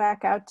reach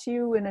back out to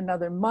you in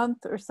another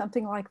month or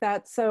something like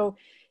that? So,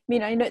 I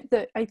mean,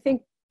 I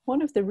think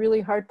one of the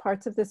really hard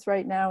parts of this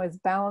right now is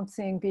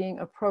balancing being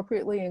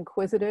appropriately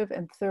inquisitive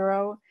and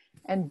thorough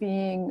and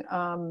being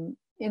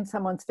in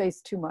someone's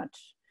face too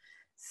much.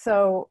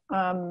 So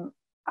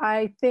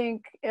I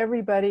think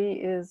everybody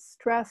is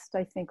stressed.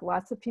 I think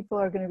lots of people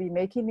are going to be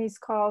making these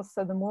calls.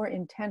 So the more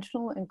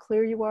intentional and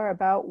clear you are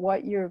about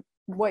what your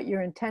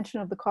intention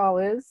of the call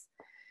is,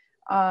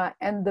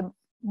 and the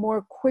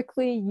more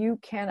quickly you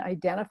can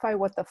identify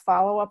what the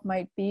follow-up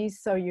might be.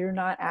 So you're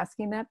not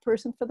asking that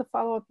person for the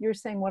follow-up. You're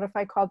saying, what if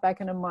I called back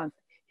in a month?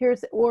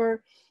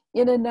 Or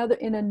in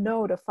a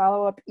note, a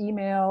follow-up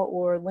email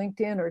or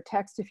LinkedIn or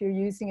text if you're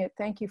using it.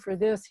 Thank you for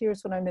this.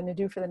 Here's what I'm going to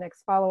do for the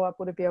next follow-up.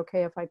 Would it be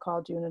okay if I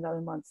called you in another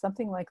month?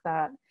 Something like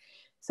that.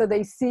 So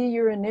they see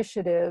your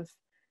initiative.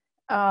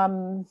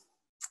 You'll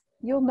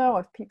know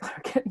if people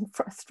are getting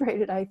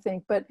frustrated, I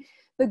think. But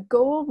the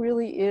goal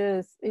really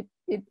is, it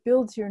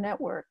builds your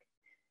network.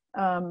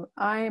 I'm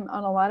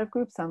on a lot of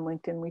groups on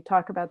LinkedIn. We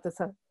talk about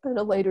this at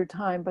a later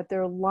time, but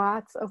there are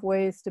lots of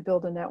ways to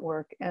build a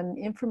network, and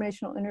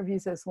informational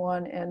interviews is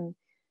one. And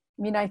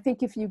I mean, I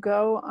think if you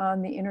go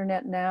on the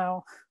internet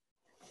now,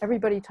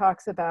 everybody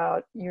talks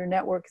about your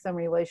networks and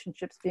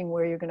relationships being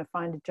where you're going to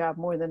find a job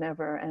more than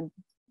ever. And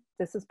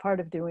this is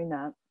part of doing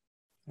that.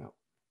 Yeah.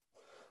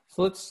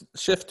 So let's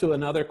shift to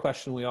another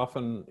question we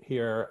often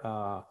hear,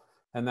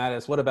 and that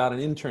is, what about an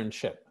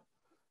internship?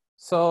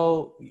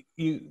 So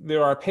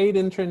there are paid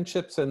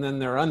internships and then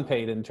there are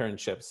unpaid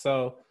internships.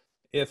 So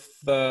if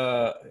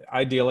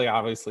ideally,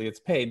 obviously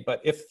it's paid,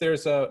 but if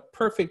there's a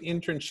perfect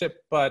internship,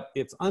 but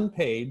it's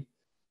unpaid,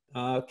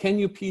 can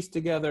you piece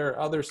together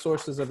other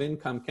sources of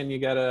income? Can you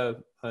get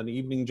an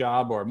evening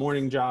job or a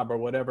morning job or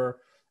whatever,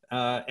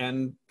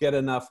 and get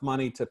enough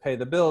money to pay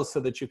the bills so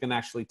that you can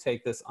actually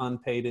take this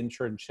unpaid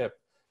internship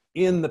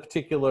in the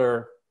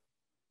particular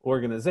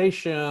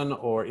organization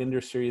or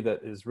industry that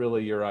is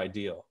really your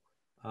ideal?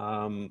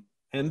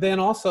 And then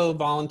also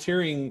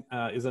volunteering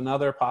is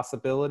another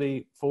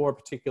possibility for a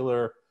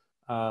particular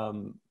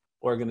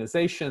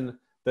organization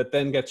that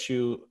then gets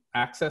you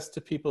access to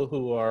people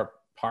who are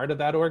part of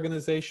that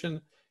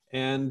organization,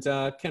 and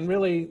you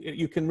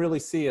can really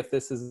see if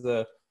this is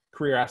the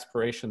career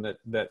aspiration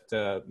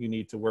that you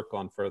need to work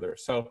on further.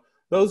 So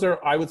those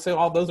are, I would say,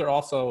 those are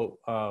also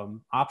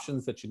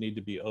options that you need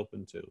to be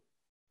open to.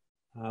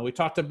 We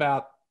talked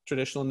about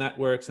traditional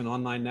networks and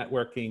online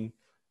networking.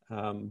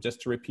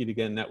 Just to repeat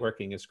again,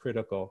 networking is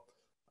critical.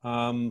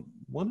 Want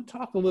to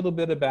talk a little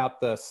bit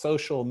about the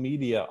social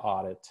media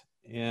audit.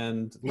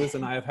 And Liz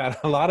and I have had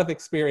a lot of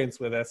experience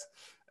with this.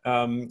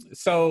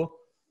 So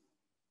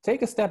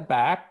take a step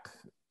back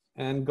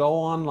and go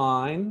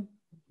online,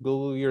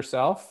 Google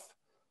yourself,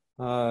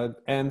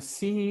 and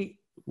see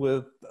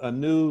with a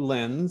new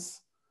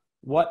lens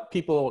what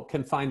people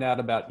can find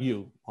out about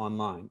you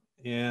online.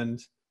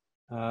 And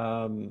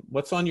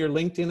what's on your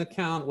LinkedIn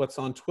account, what's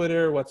on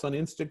Twitter, what's on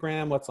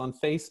Instagram, what's on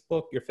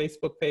Facebook, your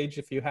Facebook page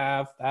if you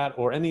have that,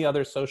 or any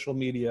other social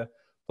media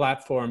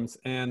platforms.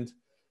 And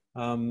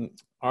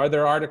are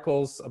there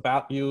articles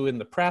about you in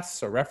the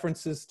press or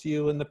references to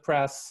you in the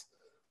press?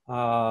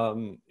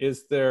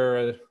 Is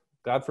there,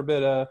 God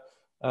forbid,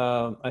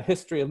 a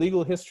history, a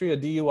legal history, a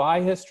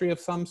DUI history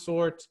of some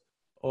sort,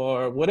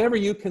 or whatever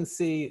you can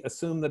see,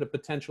 assume that a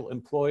potential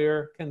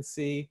employer can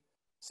see.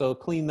 So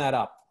clean that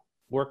up.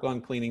 Work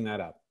on cleaning that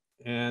up.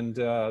 And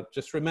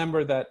just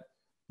remember that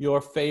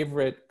your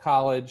favorite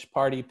college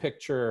party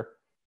picture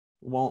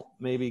won't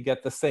maybe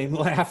get the same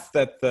laugh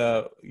that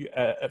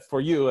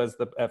for you as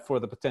for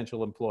the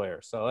potential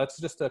employer. So that's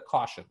just a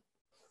caution.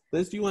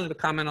 Liz, do you want to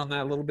comment on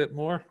that a little bit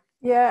more?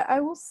 Yeah, I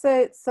will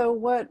say, so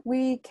what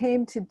we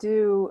came to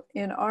do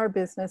in our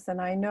business, and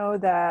I know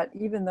that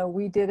even though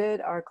we did it,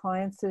 our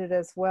clients did it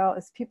as well,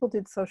 is people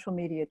did social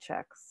media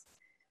checks.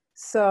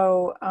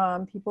 So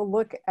people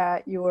look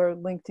at your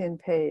LinkedIn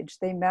page,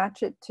 they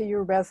match it to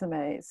your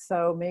resume.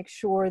 So make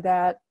sure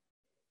that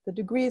the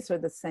degrees are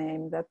the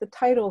same, that the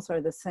titles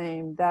are the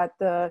same, that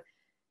the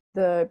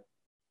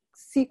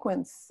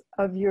sequence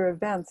of your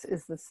events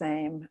is the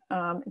same.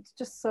 It's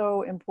just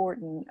so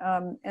important.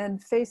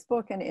 And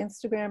Facebook and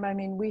Instagram, I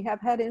mean, we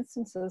have had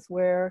instances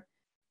where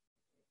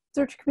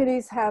search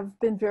committees have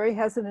been very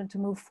hesitant to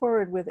move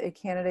forward with a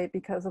candidate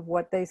because of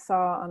what they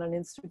saw on an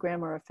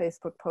Instagram or a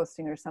Facebook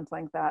posting or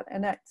something like that.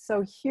 And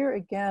so here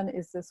again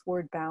is this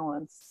word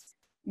balance.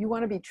 You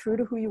want to be true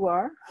to who you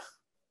are,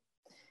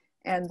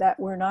 and that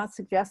we're not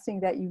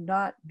suggesting that you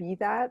not be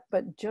that,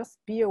 but just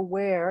be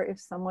aware if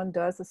someone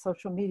does a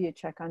social media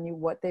check on you,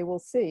 what they will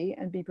see,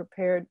 and be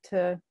prepared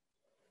to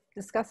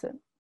discuss it.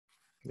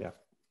 Yeah.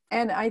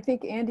 And I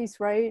think Andy's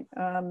right.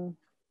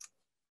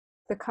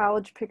 The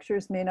college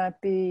pictures may not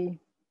be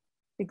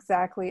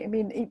exactly, I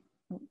mean,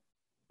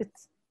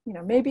 it's, you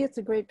know, maybe it's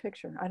a great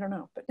picture. I don't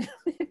know, but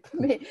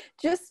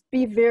just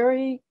be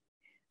very,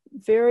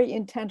 very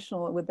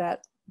intentional with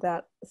that.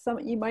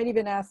 You might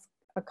even ask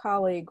a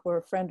colleague or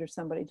a friend or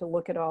somebody to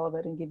look at all of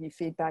it and give you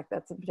feedback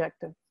that's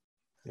objective.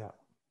 Yeah.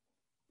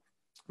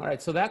 All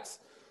right. So that's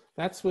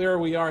where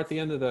we are at the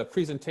end of the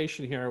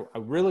presentation here. I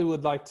really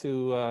would like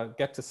to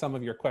get to some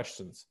of your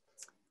questions.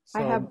 So,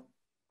 I have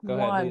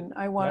one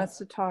I want us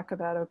to talk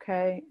about,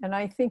 okay? And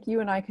I think you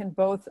and I can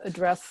both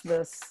address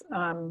this.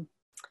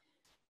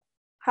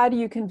 how do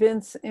you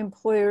convince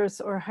employers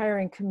or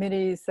hiring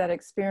committees that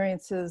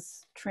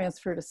experiences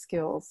transfer to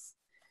skills?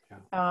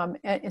 And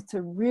it's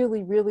a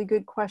really, really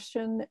good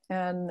question.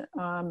 And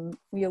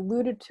we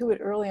alluded to it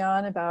early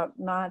on about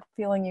not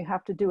feeling you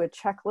have to do a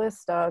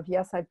checklist of,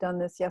 yes, I've done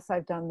this, yes,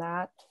 I've done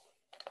that.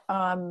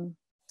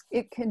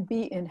 It can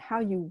be in how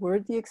you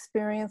word the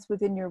experience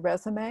within your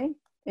resume.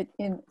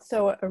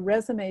 So a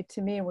resume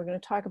to me, and we're going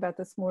to talk about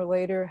this more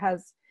later,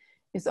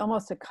 is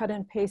almost a cut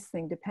and paste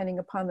thing depending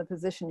upon the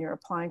position you're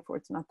applying for.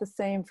 It's not the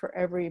same for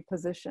every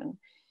position.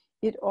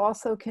 It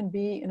also can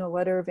be in a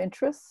letter of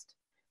interest,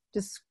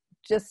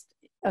 just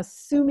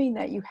assuming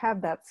that you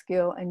have that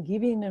skill and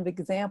giving an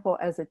example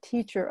as a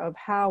teacher of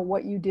how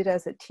what you did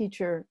as a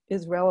teacher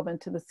is relevant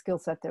to the skill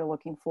set they're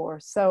looking for.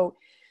 So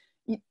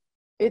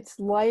it's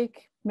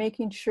like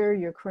making sure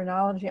your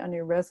chronology on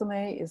your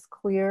resume is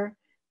clear,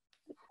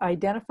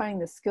 identifying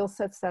the skill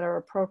sets that are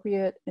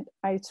appropriate. And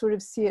I sort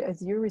of see it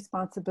as your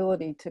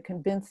responsibility to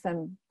convince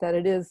them that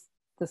it is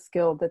the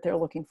skill that they're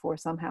looking for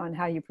somehow and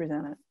how you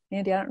present it.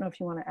 Andy, I don't know if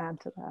you want to add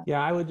to that.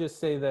 Yeah, I would just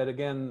say that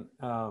again,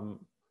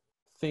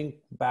 think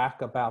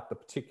back about the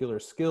particular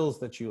skills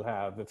that you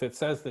have. If it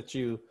says that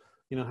you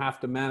have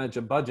to manage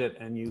a budget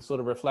and you sort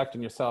of reflect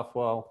on yourself,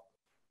 well,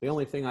 the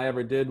only thing I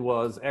ever did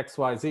was X,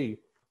 Y, Z.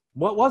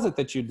 What was it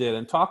that you did?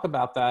 And talk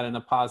about that in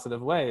a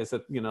positive way. Is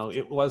that,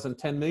 it wasn't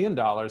 $10 million,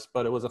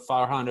 but it was a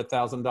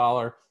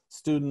 $400,000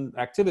 student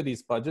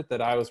activities budget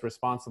that I was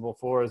responsible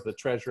for as the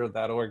treasurer of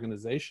that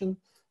organization.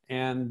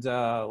 And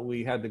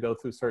we had to go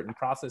through certain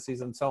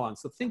processes and so on.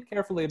 So think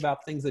carefully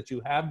about things that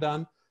you have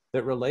done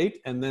that relate,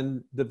 and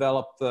then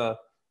develop the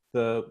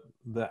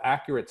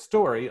accurate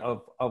story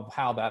of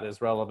how that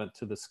is relevant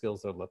to the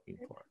skills they're looking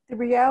for. The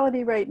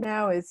reality right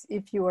now is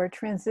if you are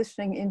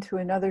transitioning into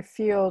another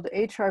field,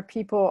 HR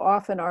people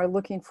often are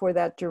looking for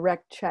that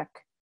direct check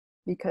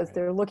because Right.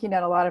 They're looking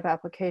at a lot of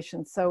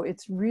applications. So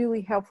it's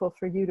really helpful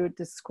for you to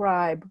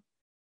describe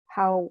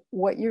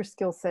what your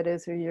skill set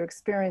is or your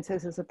experience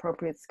is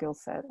appropriate skill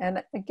set.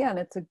 And again,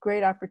 it's a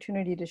great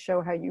opportunity to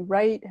show how you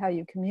write, how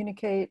you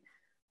communicate.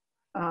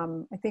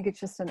 I think it's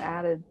just an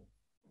added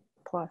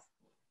plus.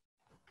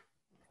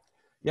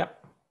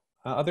 Yep.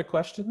 Other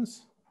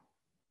questions?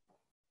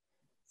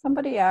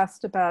 Somebody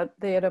asked about,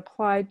 they had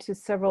applied to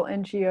several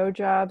NGO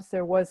jobs.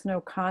 There was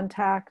no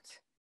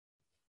contact,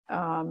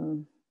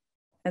 and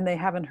they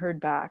haven't heard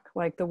back,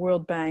 like the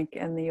World Bank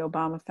and the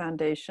Obama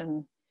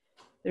Foundation.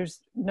 There's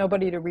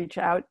nobody to reach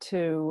out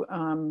to.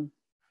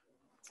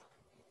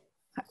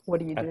 What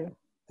do you do?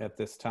 At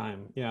this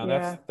time?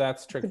 Yeah,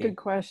 that's tricky. It's a good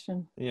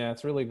question. Yeah,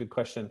 it's a really good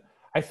question.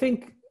 I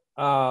think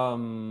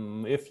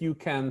if you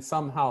can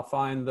somehow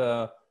find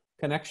the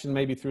connection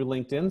maybe through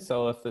LinkedIn,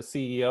 so if the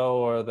CEO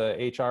or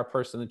the HR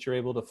person that you're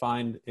able to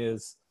find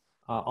is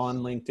on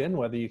LinkedIn,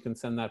 whether you can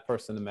send that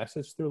person a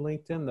message through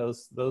LinkedIn,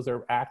 those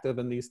are active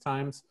in these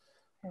times.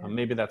 Yeah.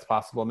 Maybe that's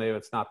possible, maybe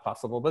it's not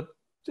possible, but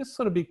just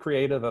sort of be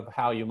creative of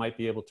how you might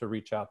be able to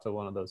reach out to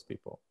one of those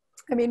people.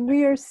 I mean,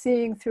 we are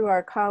seeing through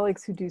our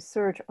colleagues who do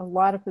search, a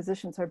lot of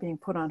positions are being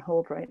put on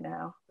hold right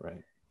now.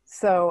 Right.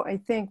 So I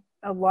think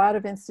a lot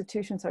of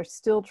institutions are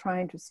still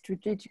trying to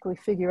strategically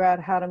figure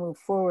out how to move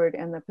forward,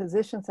 and the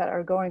positions that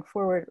are going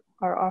forward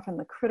are often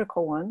the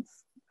critical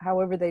ones,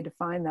 however they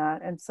define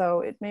that. And so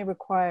it may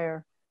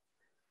require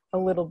a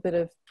little bit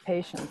of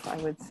patience, I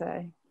would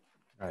say.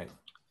 Right,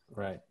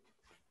 right.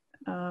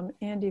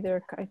 Andy,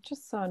 I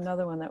just saw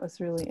another one that was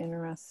really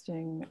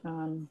interesting.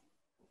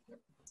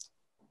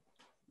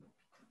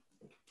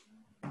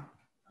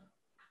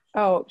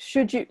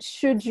 Should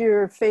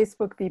your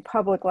Facebook be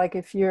public? Like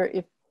if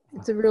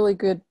it's a really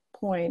good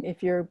point.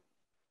 If you're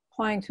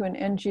applying to an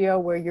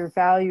NGO where your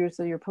values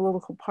or your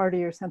political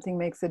party or something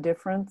makes a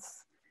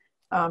difference,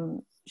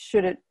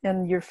 should it,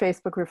 and your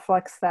Facebook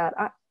reflects that?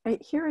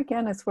 Here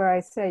again is where I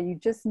say you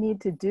just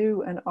need to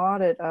do an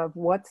audit of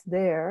what's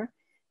there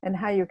and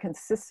how you're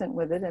consistent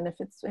with it. And if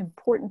it's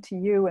important to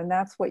you and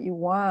that's what you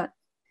want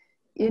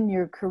in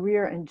your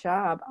career and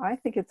job, I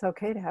think it's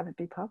okay to have it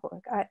be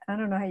public. I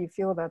don't know how you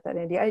feel about that,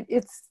 Andy.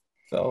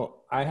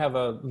 So I have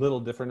a little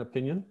different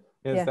opinion.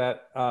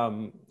 That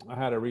I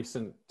had a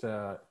recent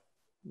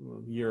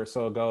year or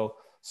so ago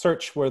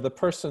search where the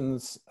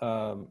person's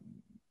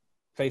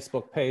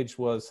Facebook page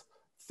was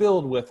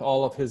filled with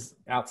all of his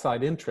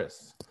outside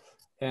interests.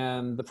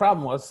 And the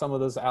problem was some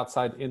of those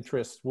outside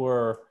interests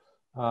were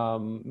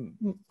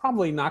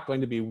probably not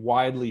going to be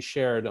widely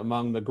shared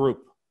among the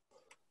group,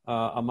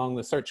 among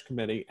the search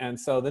committee. And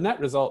so the net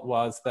result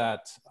was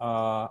that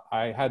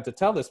I had to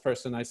tell this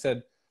person, I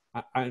said,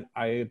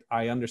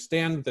 I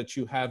understand that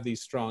you have these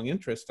strong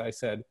interests, I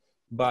said,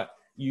 but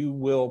you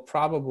will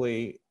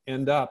probably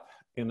end up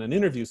in an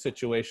interview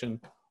situation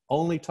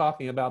only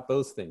talking about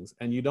those things.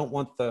 And you don't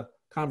want the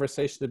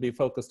conversation to be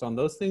focused on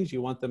those things.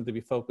 You want them to be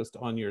focused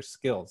on your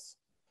skills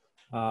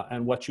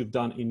and what you've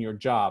done in your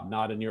job,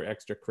 not in your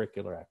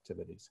extracurricular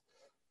activities.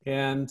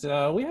 And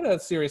we had a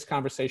serious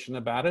conversation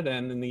about it.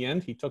 And in the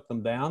end, he took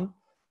them down.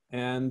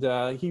 And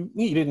he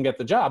didn't get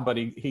the job, but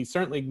he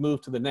certainly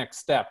moved to the next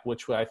step,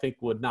 which I think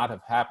would not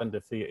have happened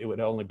if it would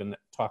only been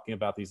talking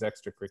about these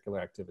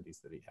extracurricular activities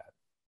that he had.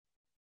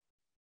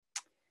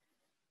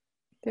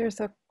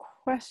 There's a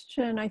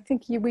question, I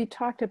think we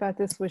talked about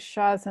this with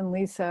Shaz and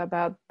Lisa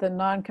about the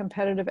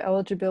non-competitive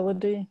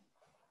eligibility.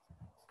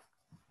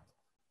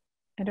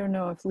 I don't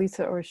know if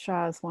Lisa or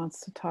Shaz wants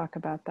to talk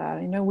about that.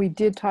 I know we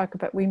did talk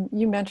about,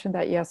 you mentioned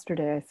that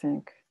yesterday, I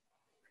think.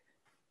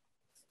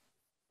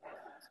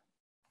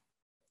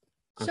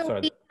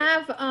 So we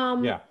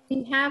have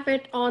we have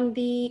it on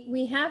the,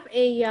 we have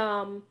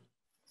a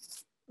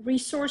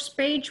resource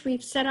page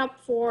we've set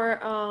up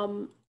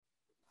for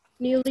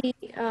newly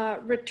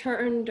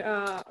returned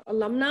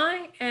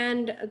alumni,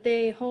 and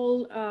the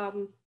whole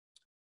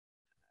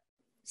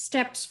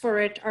steps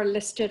for it are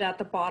listed at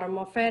the bottom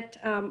of it.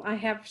 I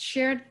have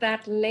shared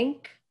that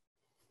link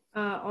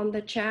on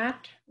the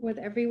chat with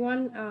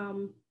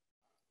everyone.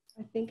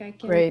 I think I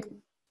can. Great.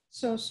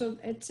 So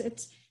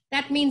it's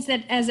that means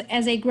that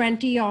as a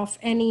grantee of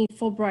any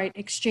Fulbright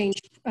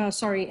exchange,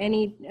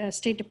 any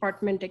State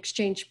Department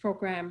exchange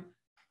program,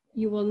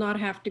 you will not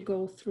have to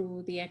go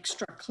through the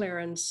extra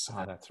clearance.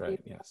 Oh, that's right. You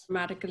yes.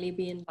 automatically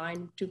be in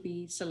line to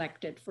be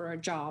selected for a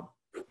job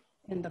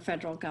in the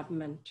federal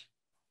government.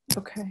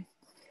 Okay.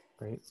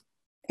 Great.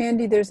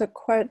 Andy, there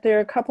are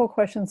a couple of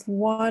questions.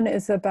 One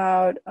is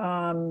about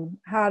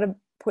how to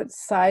put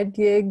side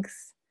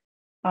gigs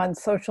on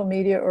social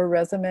media or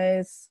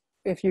resumes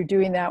if you're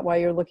doing that while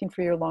you're looking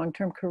for your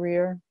long-term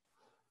career.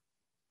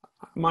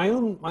 My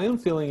own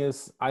feeling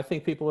is I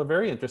think people are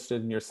very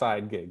interested in your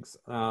side gigs.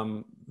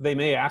 They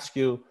may ask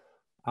you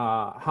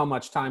how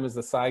much time is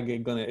the side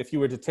gig going to, if you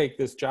were to take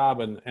this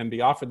job and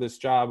be offered this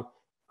job,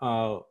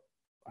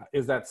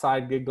 is that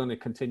side gig going to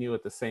continue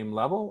at the same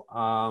level?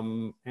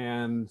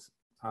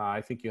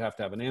 I think you have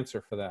to have an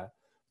answer for that.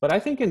 But I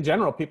think in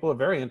general, people are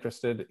very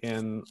interested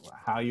in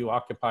how you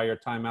occupy your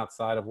time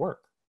outside of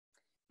work.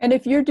 And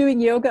if you're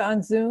doing yoga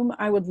on Zoom,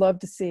 I would love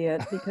to see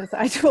it because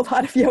I do a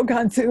lot of yoga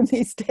on Zoom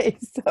these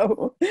days.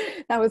 So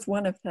that was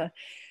one of the,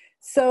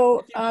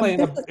 so.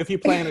 If you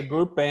play in a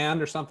group band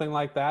or something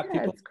like that, yeah,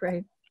 people, it's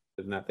great.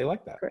 They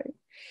like that. Great.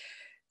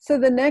 So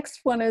the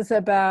next one is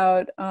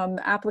about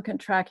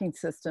applicant tracking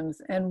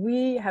systems. And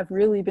we have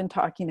really been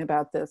talking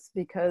about this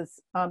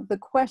because the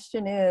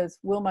question is,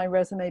 will my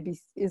resume be,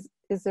 is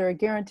there a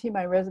guarantee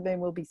my resume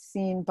will be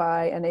seen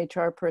by an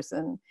HR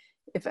person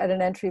if at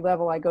an entry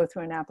level I go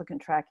through an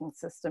applicant tracking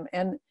system?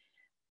 And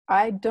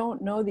I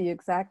don't know the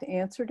exact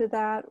answer to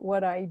that.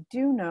 What I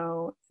do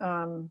know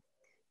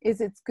is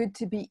it's good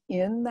to be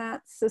in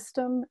that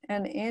system.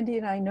 And Andy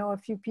and I know a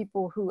few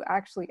people who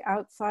actually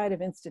outside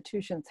of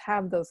institutions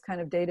have those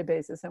kind of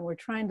databases, and we're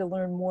trying to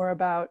learn more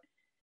about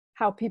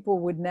how people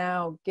would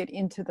now get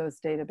into those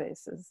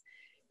databases.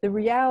 The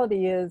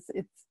reality is,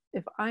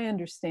 if I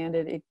understand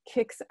it, it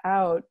kicks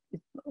out,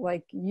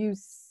 like you,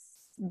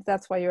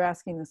 that's why you're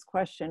asking this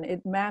question.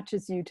 It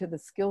matches you to the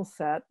skill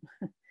set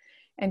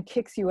and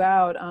kicks you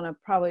out on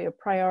probably a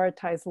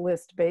prioritized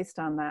list based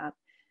on that.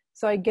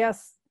 So I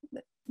guess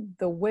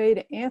the way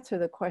to answer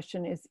the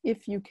question is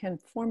if you can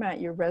format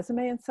your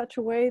resume in such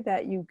a way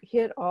that you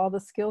hit all the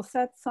skill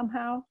sets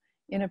somehow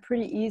in a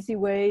pretty easy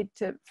way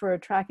for a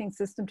tracking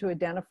system to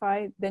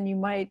identify, then you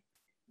might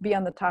be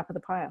on the top of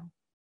the pile.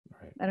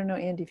 Right. I don't know,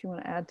 Andy, if you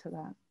want to add to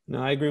that.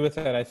 No, I agree with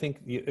that. I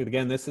think,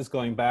 again, this is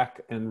going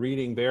back and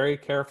reading very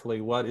carefully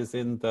what is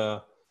in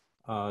the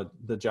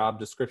job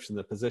description,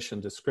 the position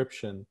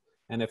description.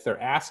 And if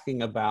they're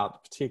asking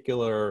about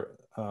particular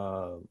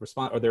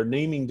or they're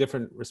naming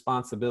different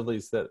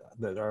responsibilities that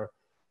are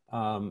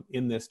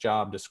in this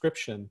job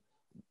description,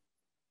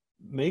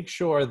 make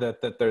sure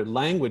that their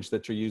language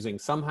that you're using,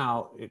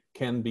 somehow it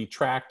can be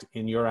tracked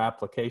in your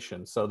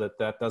application so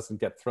that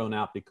doesn't get thrown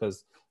out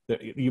because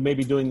you may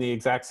be doing the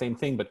exact same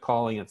thing, but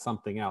calling it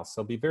something else.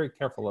 So be very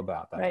careful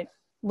about that. Right.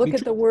 Look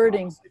at the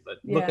wording. Policy, but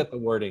look at the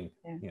wording.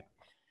 Yeah.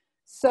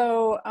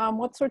 So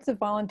what sorts of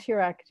volunteer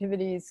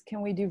activities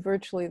can we do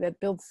virtually that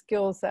build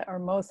skills that are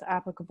most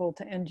applicable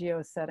to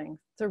NGO settings?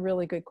 It's a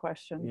really good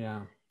question.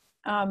 Yeah.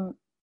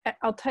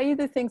 I'll tell you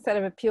the things that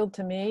have appealed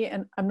to me,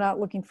 and I'm not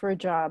looking for a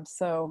job.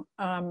 So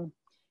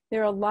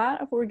there are a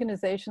lot of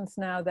organizations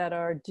now that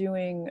are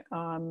doing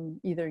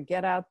either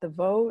get out the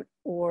vote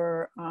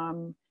or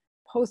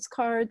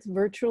postcards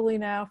virtually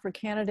now for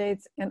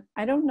candidates. And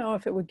I don't know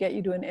if it would get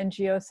you to an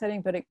NGO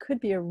setting, but it could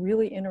be a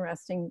really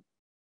interesting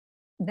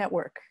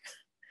network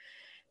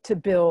to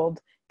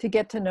build, to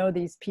get to know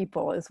these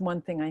people is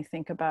one thing I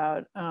think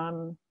about.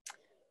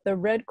 The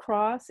Red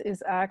Cross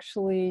is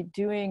actually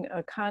doing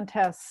a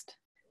contest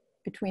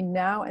between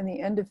now and the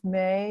end of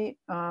May,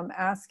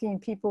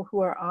 asking people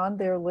who are on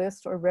their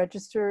list or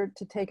registered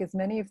to take as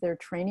many of their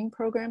training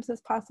programs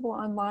as possible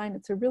online.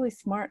 It's a really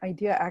smart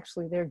idea,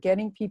 actually. They're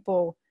getting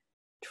people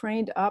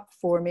trained up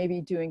for maybe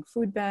doing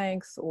food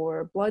banks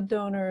or blood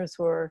donors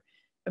or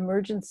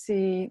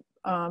emergency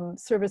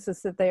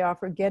services that they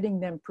offer, getting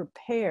them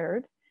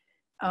prepared.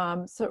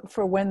 so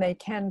for when they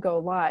can go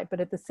live. But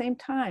at the same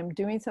time,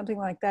 doing something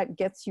like that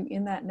gets you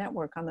in that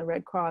network on the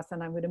Red Cross.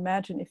 And I would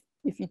imagine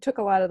if you took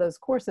a lot of those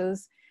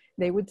courses,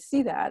 they would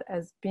see that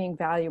as being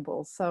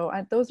valuable. So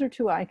those are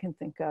two I can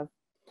think of.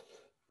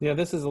 Yeah,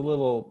 this is a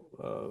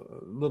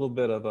little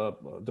bit of a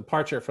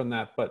departure from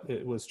that, but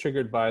it was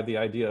triggered by the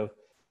idea of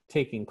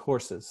taking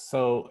courses.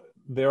 So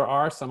there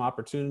are some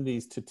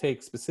opportunities to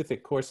take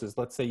specific courses.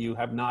 Let's say you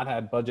have not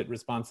had budget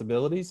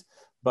responsibilities,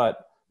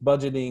 but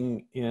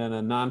budgeting in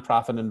a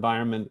nonprofit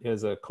environment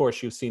is a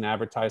course you've seen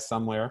advertised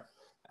somewhere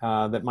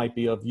that might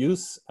be of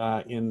use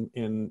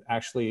in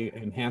actually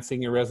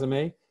enhancing your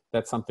resume.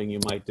 That's something you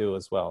might do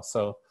as well.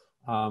 So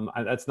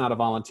that's not a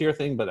volunteer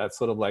thing, but that's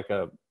sort of like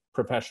a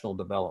professional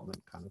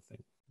development kind of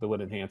thing that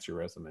would enhance your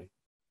resume.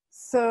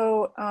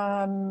 So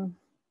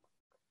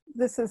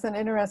this is an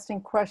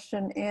interesting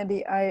question,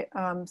 Andy.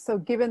 So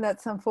given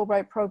that some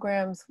Fulbright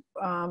programs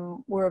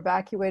were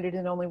evacuated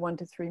in only 1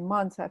 to 3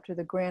 months after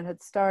the grant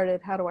had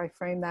started, how do I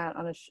frame that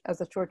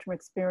as a short-term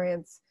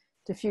experience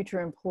to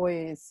future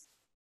employees?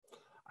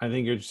 I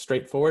think you're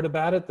straightforward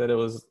about it, that it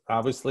was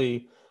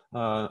obviously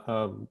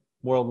a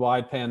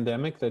worldwide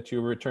pandemic that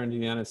you returned to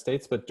the United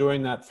States, but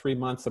during that 3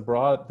 months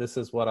abroad, this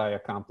is what I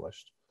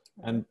accomplished.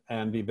 And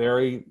be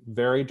very,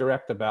 very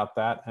direct about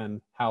that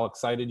and how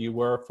excited you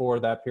were for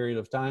that period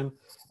of time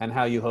and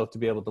how you hope to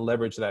be able to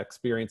leverage that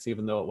experience,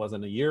 even though it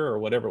wasn't a year or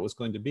whatever it was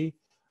going to be,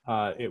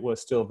 it was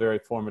still very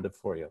formative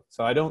for you.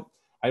 So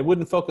I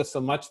wouldn't focus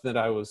so much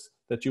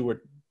that you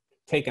were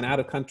taken out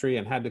of country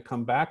and had to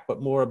come back,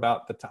 but more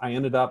about I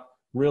ended up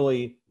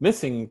really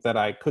missing that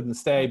I couldn't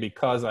stay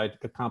because I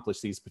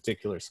accomplished these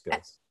particular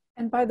skills.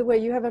 And by the way,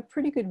 you have a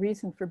pretty good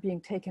reason for being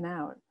taken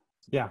out.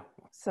 Yeah.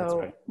 So,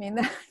 right. I mean,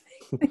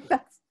 I think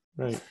that's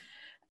right.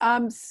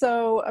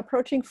 So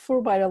approaching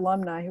Fulbright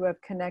alumni who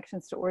have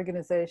connections to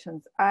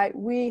organizations,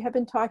 we have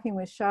been talking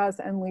with Shaz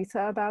and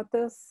Lisa about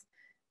this.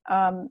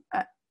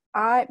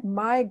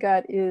 My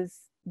gut is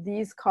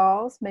these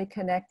calls may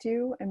connect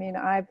you. I mean,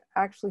 I've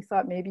actually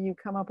thought maybe you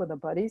come up with a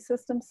buddy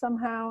system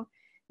somehow.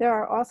 There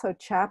are also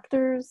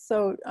chapters.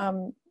 So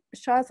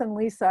Shaz and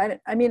Lisa,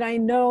 I mean, I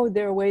know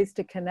there are ways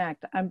to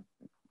connect.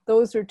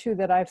 Those are two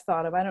that I've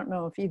thought of. I don't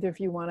know if either of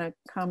you want to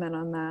comment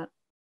on that.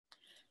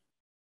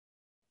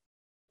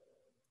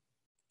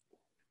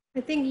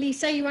 I think,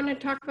 Lisa, you want to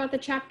talk about the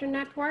chapter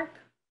network?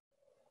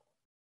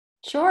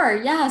 Sure,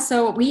 yeah.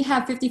 So we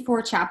have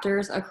 54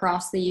 chapters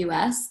across the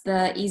US.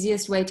 The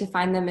easiest way to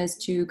find them is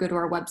to go to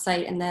our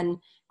website and then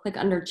click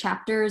under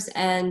chapters,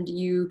 and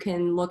you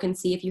can look and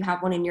see if you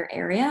have one in your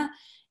area.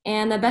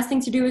 And the best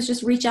thing to do is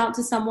just reach out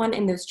to someone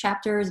in those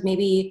chapters.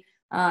 Maybe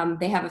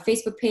they have a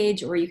Facebook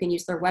page, or you can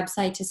use their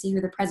website to see who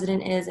the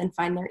president is and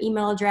find their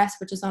email address,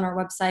 which is on our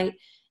website,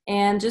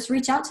 and just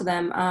reach out to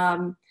them.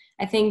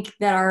 I think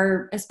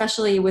that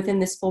especially within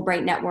this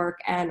Fulbright network,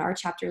 and our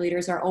chapter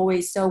leaders are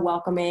always so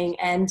welcoming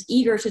and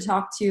eager to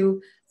talk to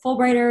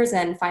Fulbrighters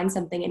and find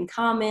something in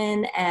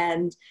common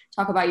and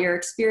talk about your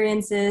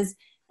experiences.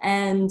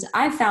 And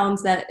I found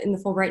that in the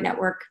Fulbright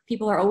network,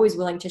 people are always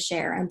willing to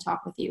share and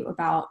talk with you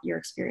about your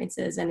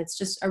experiences. And it's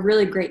just a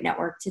really great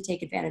network to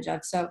take advantage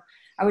of. So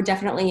I would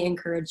definitely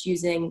encourage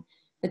using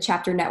the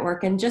chapter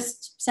network and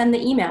just send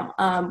the email.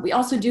 We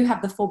also do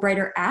have the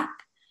Fulbrighter app.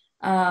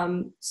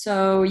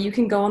 So you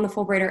can go on the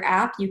Fulbrighter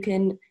app, you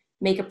can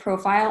make a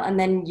profile, and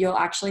then you'll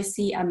actually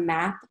see a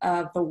map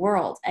of the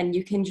world, and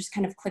you can just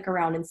kind of click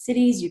around in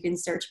cities. You can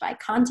search by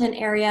content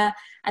area,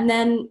 and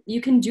then you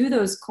can do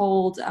those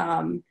cold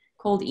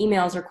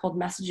emails or cold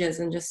messages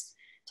and just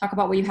talk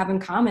about what you have in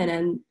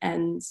common,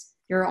 and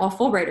you're all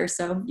Fulbrighters.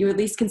 So you at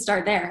least can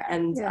start there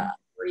and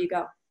where you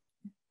go.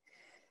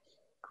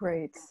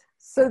 Great.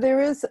 So there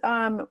is,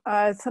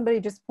 somebody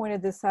just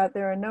pointed this out,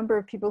 there are a number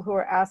of people who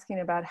are asking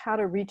about how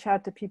to reach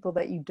out to people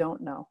that you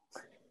don't know.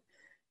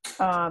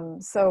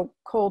 So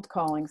cold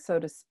calling, so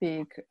to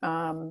speak,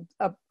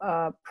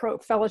 a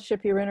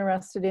fellowship you're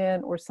interested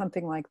in or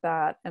something like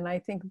that. And I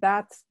think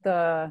that's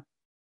I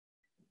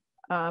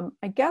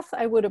guess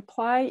I would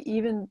apply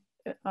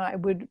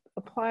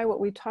what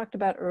we talked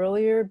about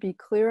earlier, be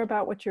clear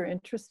about what your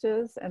interest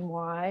is and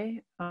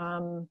why.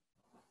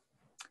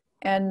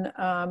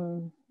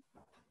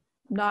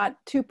 Not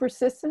too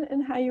persistent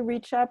in how you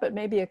reach out, but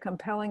maybe a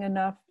compelling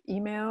enough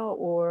email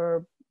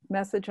or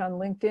message on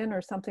LinkedIn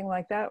or something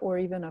like that, or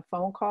even a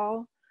phone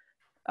call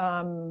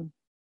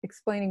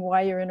explaining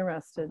why you're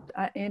interested.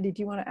 Andy,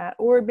 do you want to add,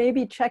 or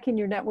maybe checking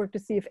your network to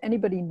see if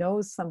anybody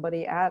knows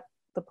somebody at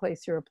the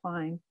place you're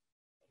applying?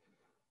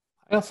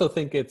 I also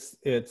think it's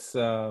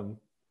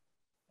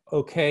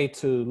okay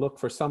to look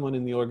for someone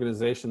in the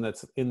organization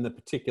that's in the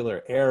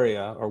particular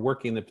area or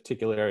working in the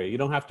particular area. You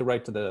don't have to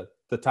write to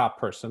the top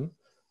person.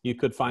 You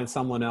could find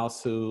someone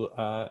else who,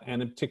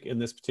 in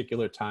this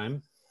particular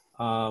time,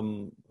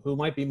 who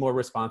might be more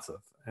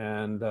responsive.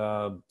 And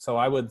so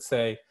I would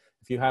say,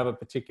 if you have a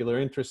particular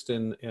interest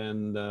in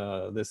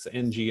this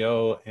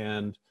NGO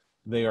and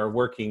they are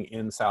working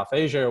in South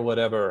Asia or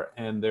whatever,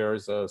 and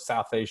there's a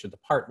South Asia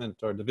department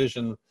or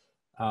division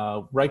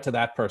right to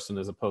that person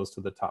as opposed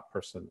to the top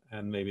person.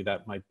 And maybe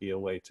that might be a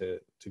way to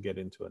get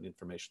into an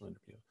informational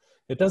interview.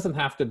 It doesn't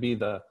have to be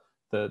the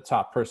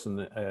top person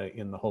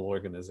in the whole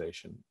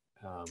organization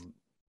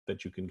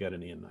that you can get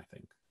an in, I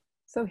think.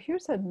 So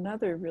here's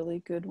another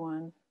really good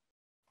one,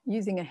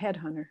 using a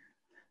headhunter.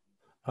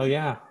 Oh,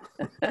 yeah.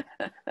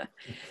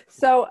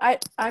 So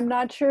I'm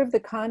not sure of the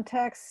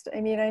context.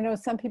 I mean, I know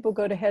some people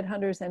go to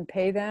headhunters and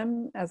pay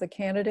them as a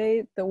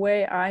candidate. The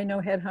way I know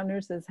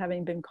headhunters is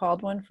having been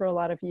called one for a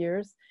lot of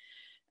years.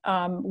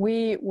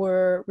 We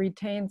were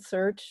retained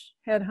search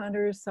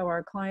headhunters, so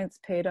our clients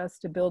paid us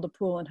to build a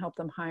pool and help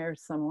them hire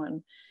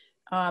someone.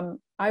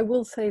 I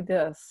will say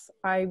this,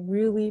 I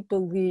really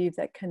believe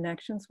that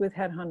connections with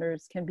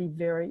headhunters can be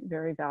very,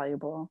 very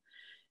valuable.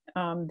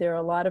 There are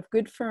a lot of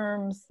good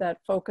firms that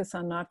focus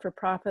on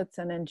not-for-profits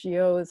and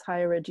NGOs,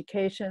 higher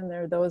education.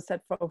 There are those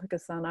that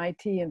focus on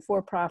IT and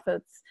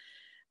for-profits.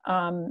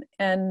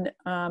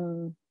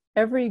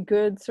 Every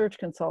good search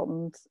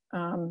consultant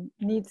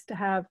needs to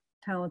have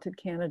talented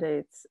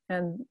candidates.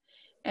 I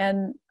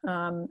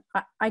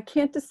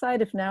can't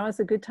decide if now is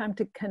a good time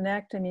to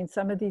connect. I mean,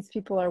 some of these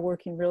people are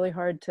working really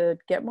hard to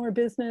get more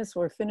business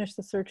or finish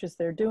the searches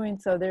they're doing,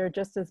 so they're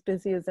just as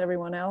busy as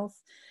everyone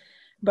else.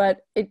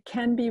 But it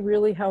can be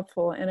really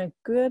helpful, and a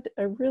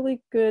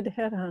really good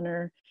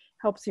headhunter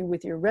helps you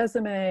with your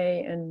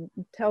resume and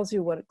tells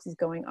you what is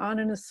going on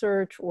in a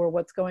search or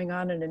what's going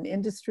on in an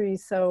industry.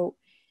 So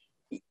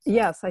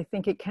yes, I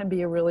think it can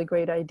be a really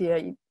great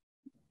idea.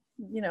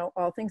 You know,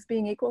 all things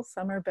being equal,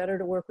 some are better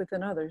to work with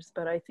than others,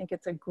 but I think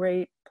it's a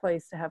great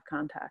place to have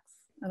contacts.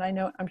 And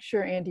I'm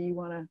sure, Andy, you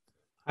want to.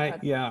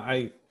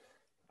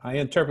 I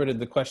interpreted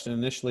the question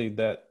initially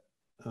that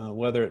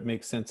whether it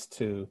makes sense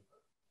to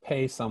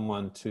pay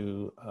someone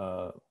to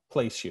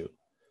place you.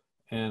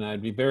 And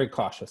I'd be very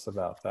cautious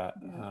about that.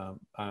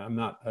 I'm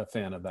not a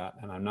fan of that,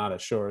 and I'm not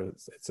as sure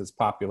it's as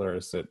popular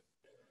as it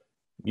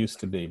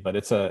used to be, but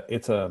it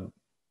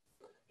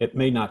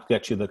may not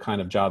get you the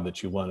kind of job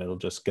that you want. It'll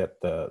just get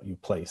you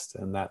placed.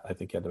 And that I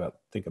think you have to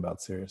think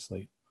about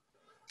seriously.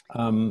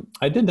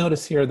 I did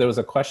notice here there was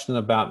a question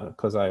about,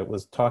 because I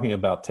was talking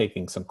about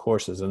taking some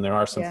courses, and there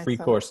are some free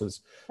courses.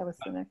 That was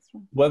the next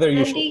one. Whether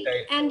you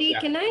Andy,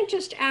 can I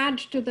just add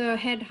to the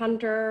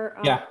headhunter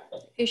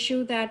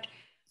issue that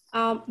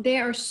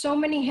there are so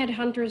many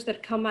headhunters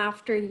that come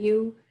after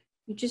you.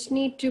 You just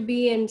need to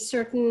be in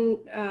certain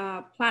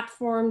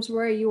platforms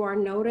where you are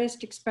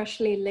noticed,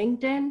 especially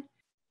LinkedIn.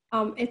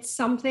 It's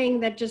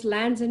something that just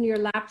lands in your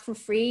lap for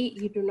free.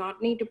 You do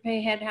not need to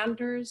pay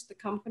headhunters. The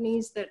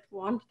companies that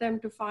want them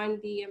to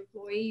find the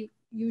employee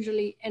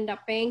usually end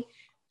up paying.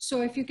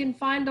 So if you can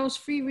find those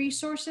free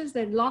resources,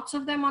 there are lots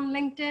of them on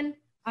LinkedIn.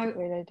 I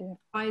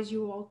advise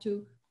you all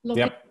to look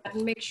at that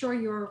and make sure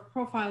your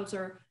profiles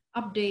are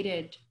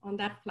updated on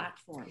that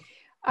platform.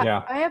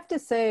 I have to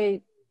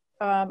say,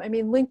 I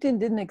mean, LinkedIn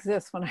didn't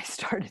exist when I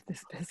started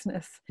this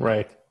business.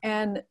 Right.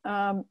 And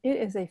it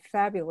is a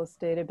fabulous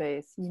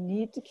database. You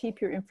need to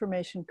keep your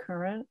information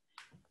current.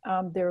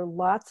 There are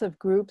lots of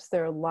groups.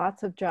 There are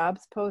lots of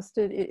jobs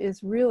posted. It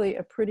is really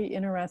a pretty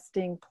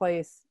interesting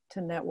place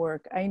to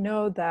network. I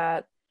know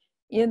that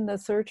in the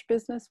search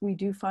business, we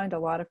do find a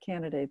lot of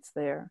candidates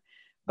there.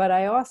 But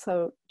I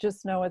also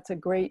just know it's a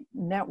great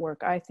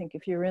network, I think,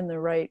 if you're in the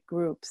right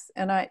groups.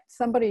 And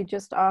somebody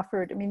just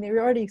offered, I mean,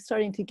 they're already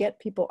starting to get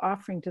people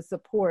offering to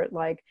support,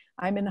 like,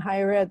 I'm in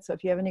higher ed, so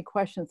if you have any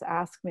questions,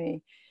 ask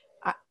me.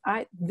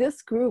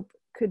 This group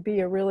could be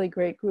a really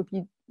great group.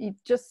 It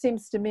just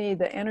seems to me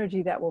the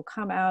energy that will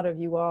come out of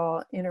you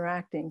all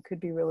interacting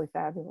could be really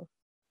fabulous.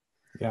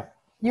 Yeah.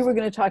 You were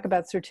going to talk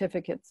about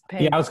certificates.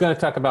 Yeah, I was going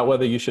to talk about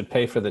whether you should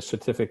pay for the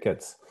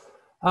certificates.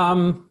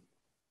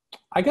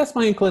 I guess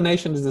my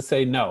inclination is to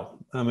say no.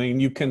 I mean,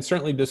 you can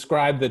certainly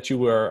describe that you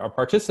were a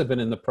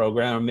participant in the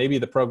program, or maybe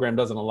the program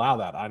doesn't allow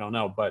that. I don't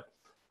know, but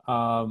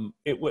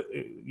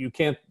it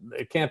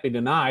can't be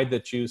denied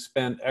that you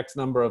spent X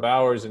number of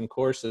hours in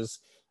courses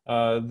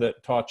that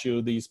taught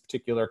you these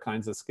particular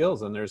kinds of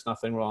skills, and there's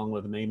nothing wrong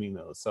with naming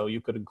those. So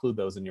you could include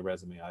those in your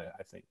resume.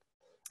 I think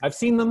I've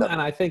seen them,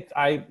 and I think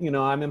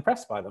I'm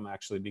impressed by them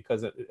actually,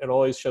 because it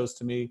always shows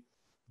to me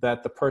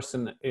that the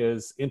person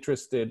is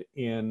interested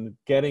in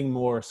getting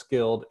more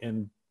skilled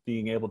in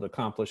being able to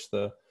accomplish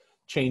the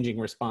changing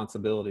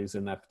responsibilities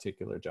in that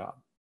particular job.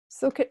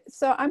 So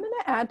I'm going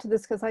to add to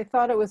this because I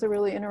thought it was a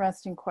really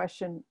interesting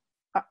question.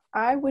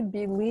 I would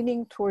be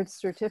leaning towards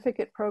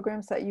certificate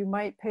programs that you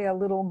might pay a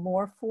little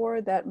more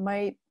for, that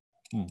might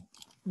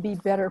be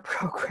better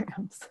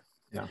programs.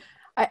 Yeah.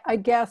 I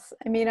guess,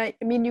 I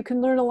mean, you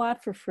can learn a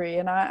lot for free,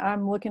 and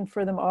I'm looking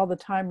for them all the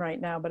time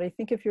right now. But I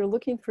think if you're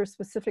looking for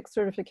specific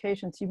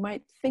certifications, you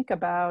might think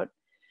about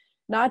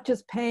not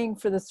just paying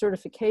for the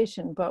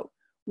certification, but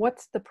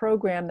what's the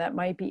program that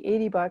might be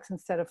 $80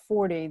 instead of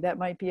 $40 that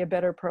might be a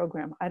better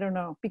program? I don't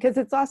know, because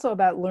it's also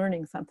about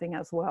learning something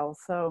as well.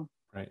 So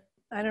right.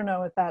 I don't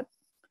know if that.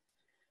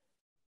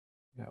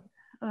 Yeah.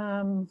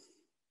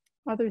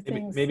 Other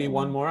things. Maybe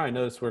one more. I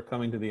notice we're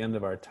coming to the end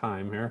of our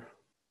time here.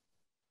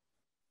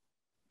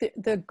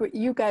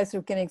 you guys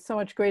are getting so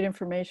much great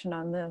information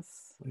on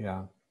this.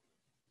 Yeah.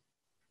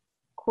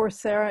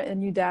 Coursera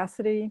and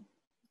Udacity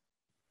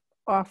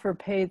offer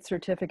paid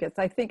certificates.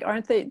 I think,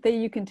 aren't they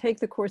you can take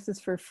the courses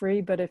for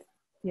free, but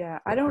yeah,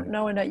 I don't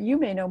know, and you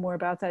may know more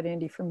about that,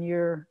 Andy, from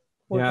your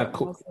work.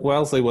 Yeah,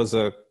 Wellesley was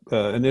a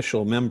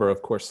initial member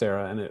of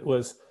Coursera, and it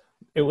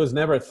was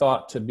never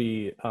thought to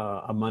be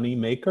a money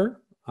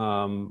maker,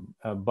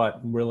 but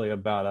really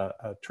about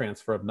a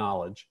transfer of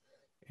knowledge.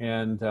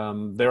 And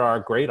there are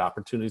great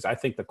opportunities. I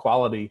think the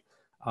quality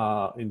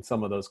in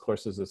some of those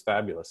courses is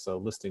fabulous. So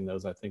listing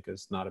those, I think,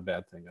 is not a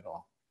bad thing at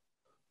all.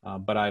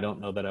 But I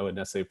don't know that I would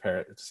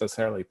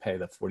necessarily pay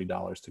the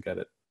 $40 to get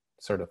it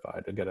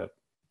certified, to get a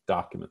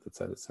document that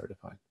says it's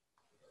certified.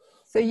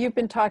 So you've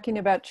been talking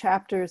about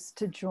chapters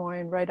to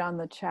join right on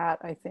the chat,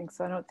 I think.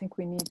 So I don't think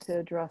we need to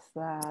address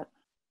that.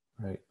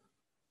 Right.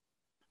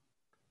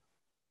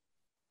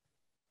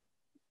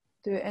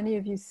 Do any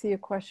of you see a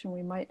question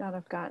we might not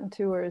have gotten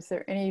to, or is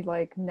there any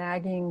like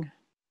nagging,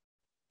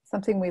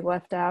 something we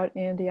left out,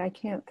 Andy? I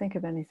can't think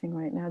of anything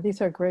right now. These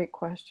are great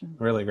questions.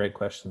 Really great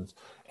questions.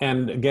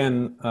 And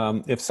again,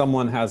 if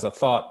someone has a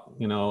thought,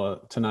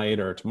 tonight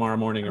or tomorrow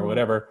morning or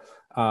whatever,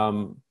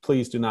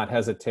 please do not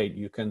hesitate.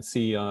 You can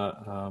see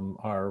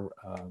our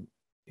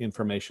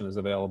information is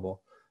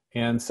available.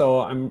 And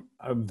so I'm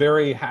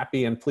very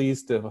happy and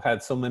pleased to have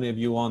had so many of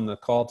you on the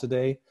call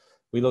today.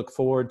 We look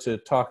forward to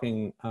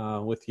talking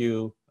with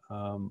you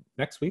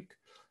next week.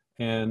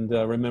 And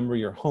remember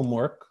your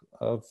homework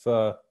of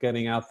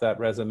getting out that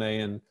resume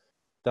and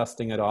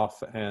dusting it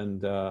off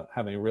and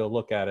having a real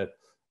look at it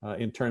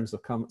in terms of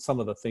some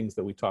of the things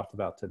that we talked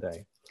about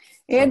today.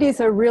 Andy's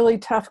a really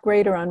tough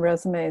grader on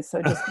resumes,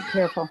 so just be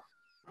careful.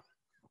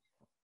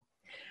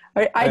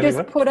 I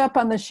just put up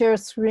on the share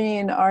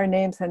screen our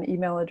names and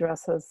email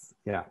addresses.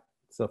 Yeah,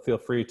 so feel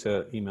free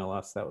to email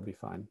us. That would be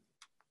fine.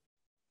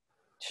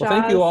 Well,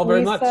 thank you all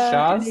very much,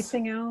 Shaz.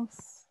 Anything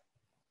else?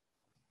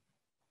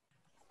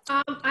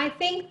 I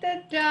think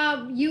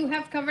that you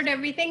have covered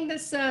everything.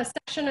 This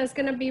session is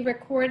going to be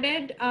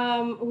recorded.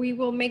 We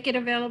will make it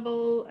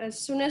available as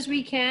soon as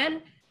we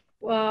can.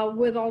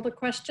 With all the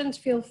questions,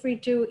 feel free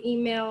to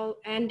email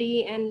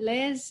Andy and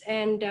Liz.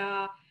 And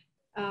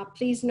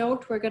please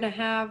note, we're going to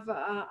have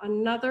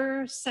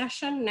another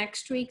session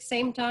next week,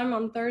 same time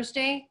on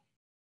Thursday.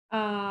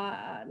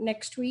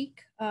 Next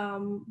week.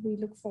 We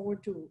look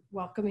forward to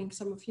welcoming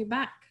some of you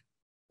back.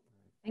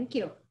 Thank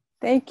you.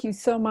 Thank you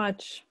so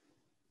much.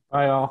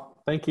 Bye all.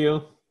 Thank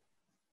you.